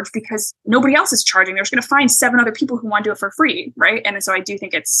can't charge because nobody else is charging. They're just going to find 7 other people who want to do it for free, right? And so I do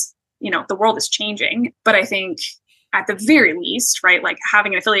think it's, the world is changing, but I think at the very least, right, like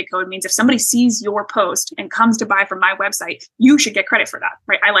having an affiliate code means if somebody sees your post and comes to buy from my website, you should get credit for that,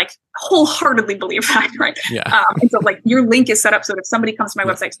 right? I like wholeheartedly believe that, right? Yeah. And so like your link is set up so that if somebody comes to my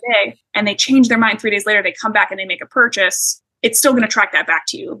website today and they change their mind 3 days later, they come back and they make a purchase, it's still going to track that back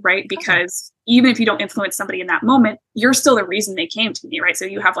to you, right? Because even if you don't influence somebody in that moment, you're still the reason they came to me, right? So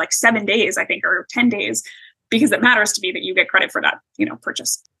you have like 7 days, I think, or 10 days, because it matters to me that you get credit for that,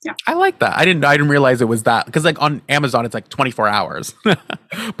 purchase. Yeah. I like that. I didn't realize it was that, because like on Amazon, it's like 24 hours,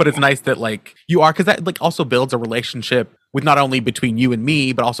 but it's nice that like you are, because that like also builds a relationship with not only between you and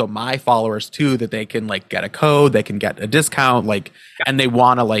me, but also my followers too, that they can like get a code, they can get a discount, like, and they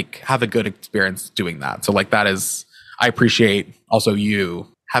want to like have a good experience doing that. So like that is, I appreciate also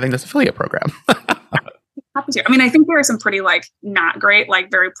you having this affiliate program. Happy to. I think there are some pretty like not great, like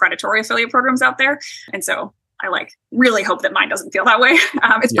very predatory affiliate programs out there. And so I like really hope that mine doesn't feel that way.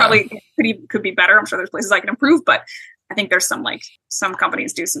 It's probably could be better. I'm sure there's places I can improve, but I think there's some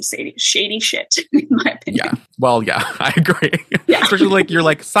companies do some shady shit, in my opinion. Yeah. Well, yeah, I agree. Yeah. Especially like you're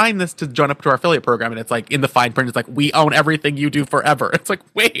like, sign this to join up to our affiliate program. And it's like in the fine print, it's like, we own everything you do forever. It's like,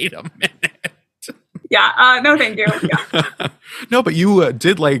 wait a minute. Yeah. No, thank you. Yeah. No, but you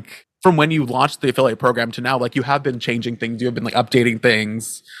did like, from when you launched the affiliate program to now, like you have been changing things, you have been like updating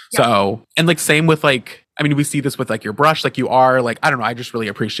things. Yeah. So, and like same with like, we see this with like your brush, like you are like, I don't know, I just really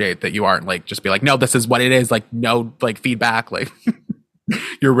appreciate that you aren't like, just be like, no, this is what it is. Like no, like feedback, like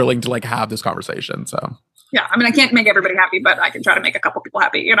you're willing to like have this conversation. So. Yeah. I can't make everybody happy, but I can try to make a couple people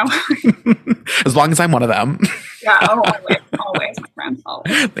happy, As long as I'm one of them. Yeah. Always, my friend.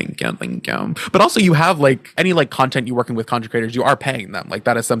 Always. Thank you. But also you have like any like content you're working with content creators, you are paying them. Like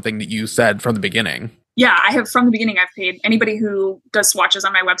that is something that you said from the beginning. Yeah, I have from the beginning. I've paid anybody who does swatches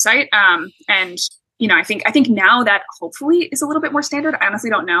on my website. And I think now that hopefully is a little bit more standard. I honestly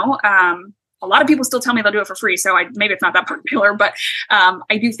don't know. a lot of people still tell me they'll do it for free. So maybe it's not that popular, but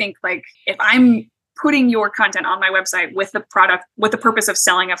I do think like if I'm putting your content on my website with the purpose of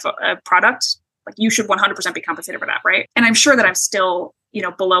selling a product, like you should 100% be compensated for that. Right. And I'm sure that I'm still,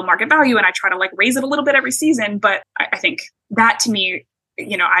 below market value and I try to like raise it a little bit every season. But I think that to me,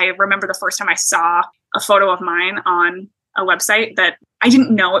 I remember the first time I saw a photo of mine on a website that I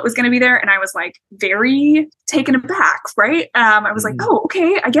didn't know it was going to be there. And I was like very taken aback. Right. I was like, oh,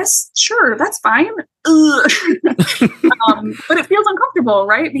 okay, I guess, sure. That's fine. But it feels uncomfortable.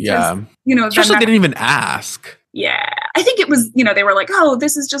 Right. Because, especially they didn't even ask. Yeah. I think it was, they were like, oh,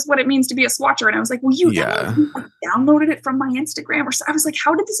 this is just what it means to be a swatcher. And I was like, well, you downloaded it from my Instagram or so. I was like,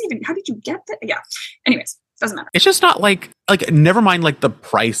 how did you get that? Yeah. Anyways. Doesn't matter. It's just not like never mind like the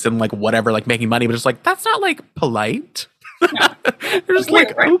price and like whatever, like making money, but it's like, that's not like polite. No. They're just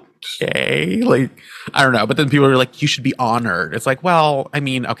like, right. Okay, like, I don't know. But then people are like, you should be honored. It's like, well, I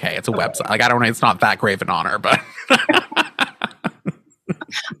mean, okay, it's a website. Like, I don't know. It's not that grave an honor, but.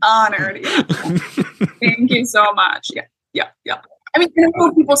 Honored. Yeah. Thank you so much. Yeah. I mean,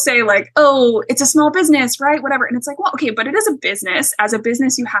 people say like, oh, it's a small business, right? Whatever. And it's like, well, okay, but it is a business. As a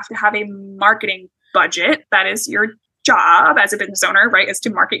business, you have to have a marketing budget. That is your job as a business owner, right? Is to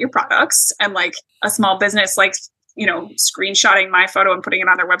market your products. And like a small business, like, screenshotting my photo and putting it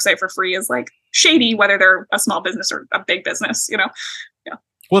on their website for free is like shady, whether they're a small business or a big business, Yeah.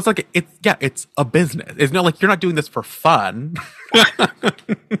 Well, it's like, it's a business. It's not like you're not doing this for fun.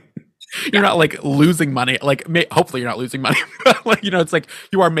 You're not like losing money. Like, hopefully you're not losing money. But like, it's like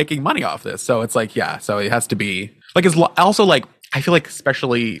you are making money off this. So it's like, yeah. So it has to be like, it's also like, I feel like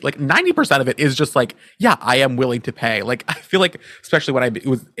especially like 90% of it is just like, yeah, I am willing to pay. Like, I feel like, especially when it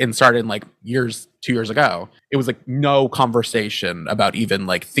was started in like 2 years ago, it was like no conversation about even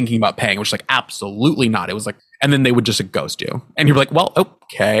like thinking about paying. It was like, absolutely not. It was like, and then they would just like, ghost you. And you're like, well,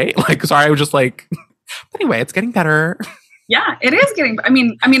 okay. Like, sorry. I was just like, but anyway, it's getting better. Yeah, it is getting, I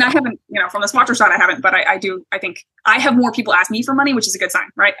mean, I haven't, from the sponsor side, I haven't, but I think I have more people ask me for money, which is a good sign,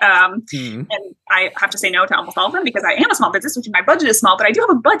 right? And I have to say no to almost all of them because I am a small business, which my budget is small, but I do have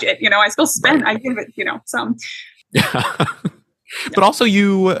a budget, I still spend, right. I give it, some. Yeah. But also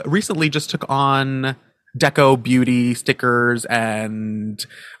you recently just took on Deco Beauty stickers and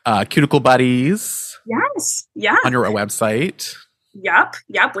Cuticle Buddies. Yes. Yeah. On your website. Yep.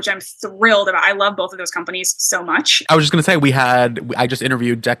 Which I'm thrilled about. I love both of those companies so much. I was just going to say I just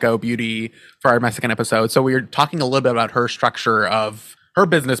interviewed Deco Beauty for my second episode. So we were talking a little bit about her structure of her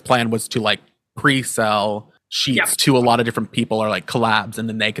business plan was to like pre-sell sheets to a lot of different people or like collabs and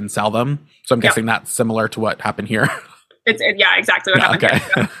then they can sell them. So I'm guessing that's similar to what happened here. Yeah, exactly what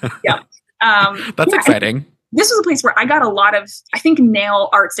happened here. Yeah. That's exciting. This was a place where I got a lot of, I think nail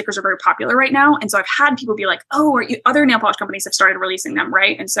art stickers are very popular right now. And so I've had people be like, oh, other nail polish companies have started releasing them,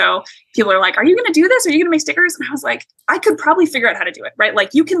 right? And so people are like, are you going to do this? Are you going to make stickers? And I was like, I could probably figure out how to do it, right? Like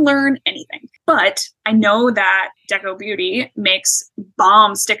you can learn anything. But I know that Deco Beauty makes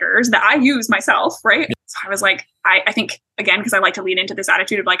bomb stickers that I use myself, right? So I was like, I think, again, because I like to lean into this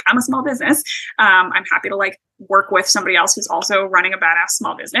attitude of like, I'm a small business. I'm happy to like work with somebody else who's also running a badass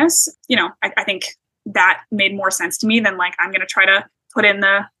small business. I think that made more sense to me than like, I'm going to try to put in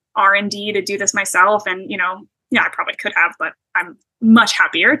the R&D to do this myself. And, I probably could have, but I'm much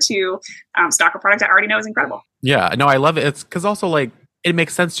happier to stock a product I already know is incredible. Yeah, no, I love it. It's because also like, it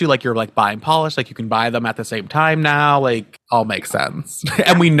makes sense to like, you're like buying polish, like you can buy them at the same time now, like all makes sense.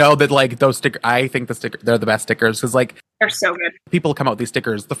 And we know that like those I think they're the best stickers because like, they're so good. People come out with these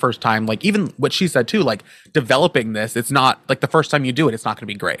stickers the first time, like even what she said too, like developing this, it's not like the first time you do it, it's not going to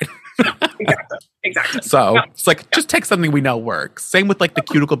be great. No, exactly. So it's like, just take something we know works. Same with like the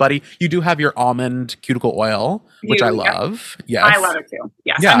Cuticle Buddy. You do have your almond cuticle oil, which I love. Yes. I love it too.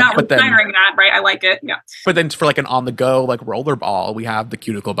 Yes. Yeah, I'm not retiring that, right? I like it. Yeah. But then for like an on the go, like roller ball, we have the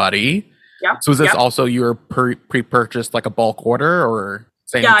Cuticle Buddy. Yeah. So is this also your pre-purchased like a bulk order or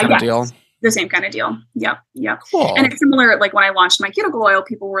same kind of deal? The same kind of deal. Yep. Cool. And it's similar, like when I launched my cuticle oil,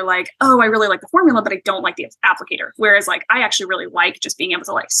 people were like, oh, I really like the formula, but I don't like the applicator. Whereas like, I actually really like just being able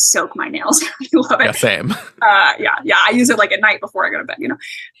to like soak my nails. I love it. Yeah, same. Yeah. I use it like at night before I go to bed,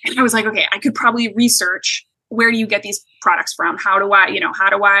 and I was like, okay, I could probably research where do you get these products from? How do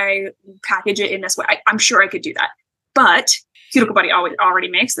I package it in this way? I'm sure I could do that. But Cuticle Buddy already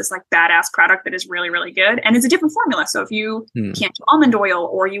makes this like badass product that is really, really good. And it's a different formula. So if you can't do almond oil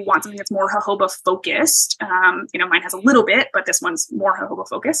or you want something that's more jojoba focused, mine has a little bit, but this one's more jojoba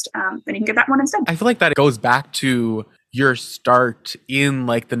focused, then you can get that one instead. I feel like that goes back to your start in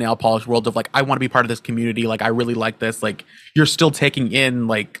like the nail polish world of like, I want to be part of this community. Like, I really like this. Like, you're still taking in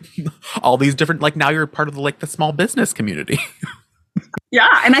like all these different, like now you're part of the, like the small business community.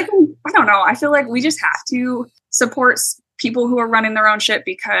 Yeah. And I don't know. I feel like we just have to support people who are running their own shit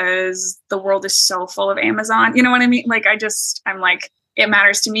because the world is so full of Amazon. You know what I mean? Like, I'm like, it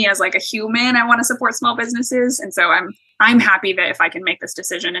matters to me as like a human. I want to support small businesses. And so I'm happy that if I can make this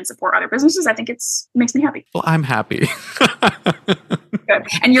decision and support other businesses, I think it makes me happy. Well, I'm happy. Good.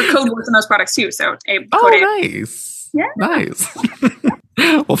 And your code works in those products too. So nice. Yeah. Nice.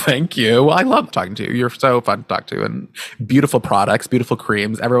 Well, thank you. I love talking to you. You're so fun to talk to, and beautiful products, beautiful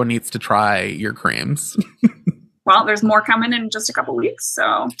creams. Everyone needs to try your creams. Well, there's more coming in just a couple weeks.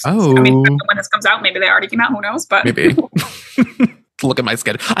 So, I mean, when this comes out, maybe they already came out. Who knows? But maybe. Look at my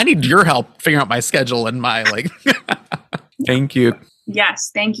schedule. I need your help figuring out my schedule and my Thank you. Yes.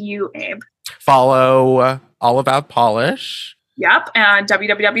 Thank you, Abe. Follow All About Polish. Yep.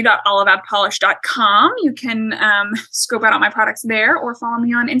 www.allaboutpolish.com. You can scope out all my products there or follow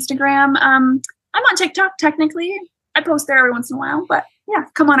me on Instagram. I'm on TikTok, technically. I post there every once in a while. But yeah,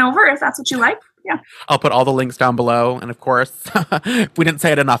 come on over if that's what you like. Yeah. I'll put all the links down below. And of course, if we didn't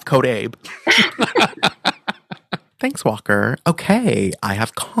say it enough, code Abe. Thanks, Walker. Okay, I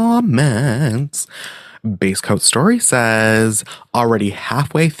have comments. Base Coat Story says, already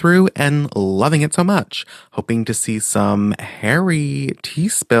halfway through and loving it so much. Hoping to see some hairy tea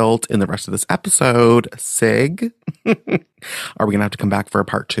spilt in the rest of this episode. Sig. Are we going to have to come back for a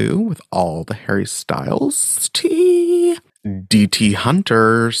part 2 with all the Harry Styles tea? DT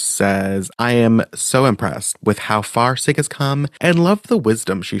Hunter says, I am so impressed with how far Sig has come and love the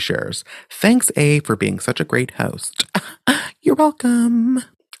wisdom she shares. Thanks, A, for being such a great host. You're welcome.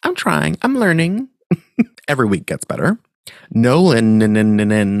 I'm trying. I'm learning. Every week gets better.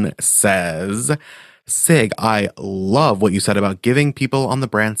 Nolan says, Sig, I love what you said about giving people on the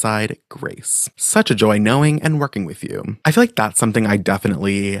brand side grace. Such a joy knowing and working with you. I feel like that's something I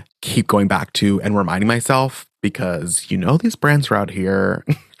definitely keep going back to and reminding myself because, these brands are out here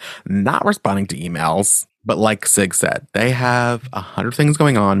not responding to emails. But like Sig said, they have 100 things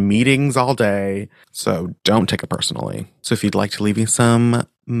going on, meetings all day. So don't take it personally. So if you'd like to leave me some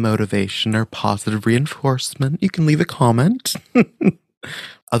motivation or positive reinforcement, you can leave a comment.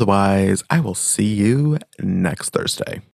 Otherwise, I will see you next Thursday.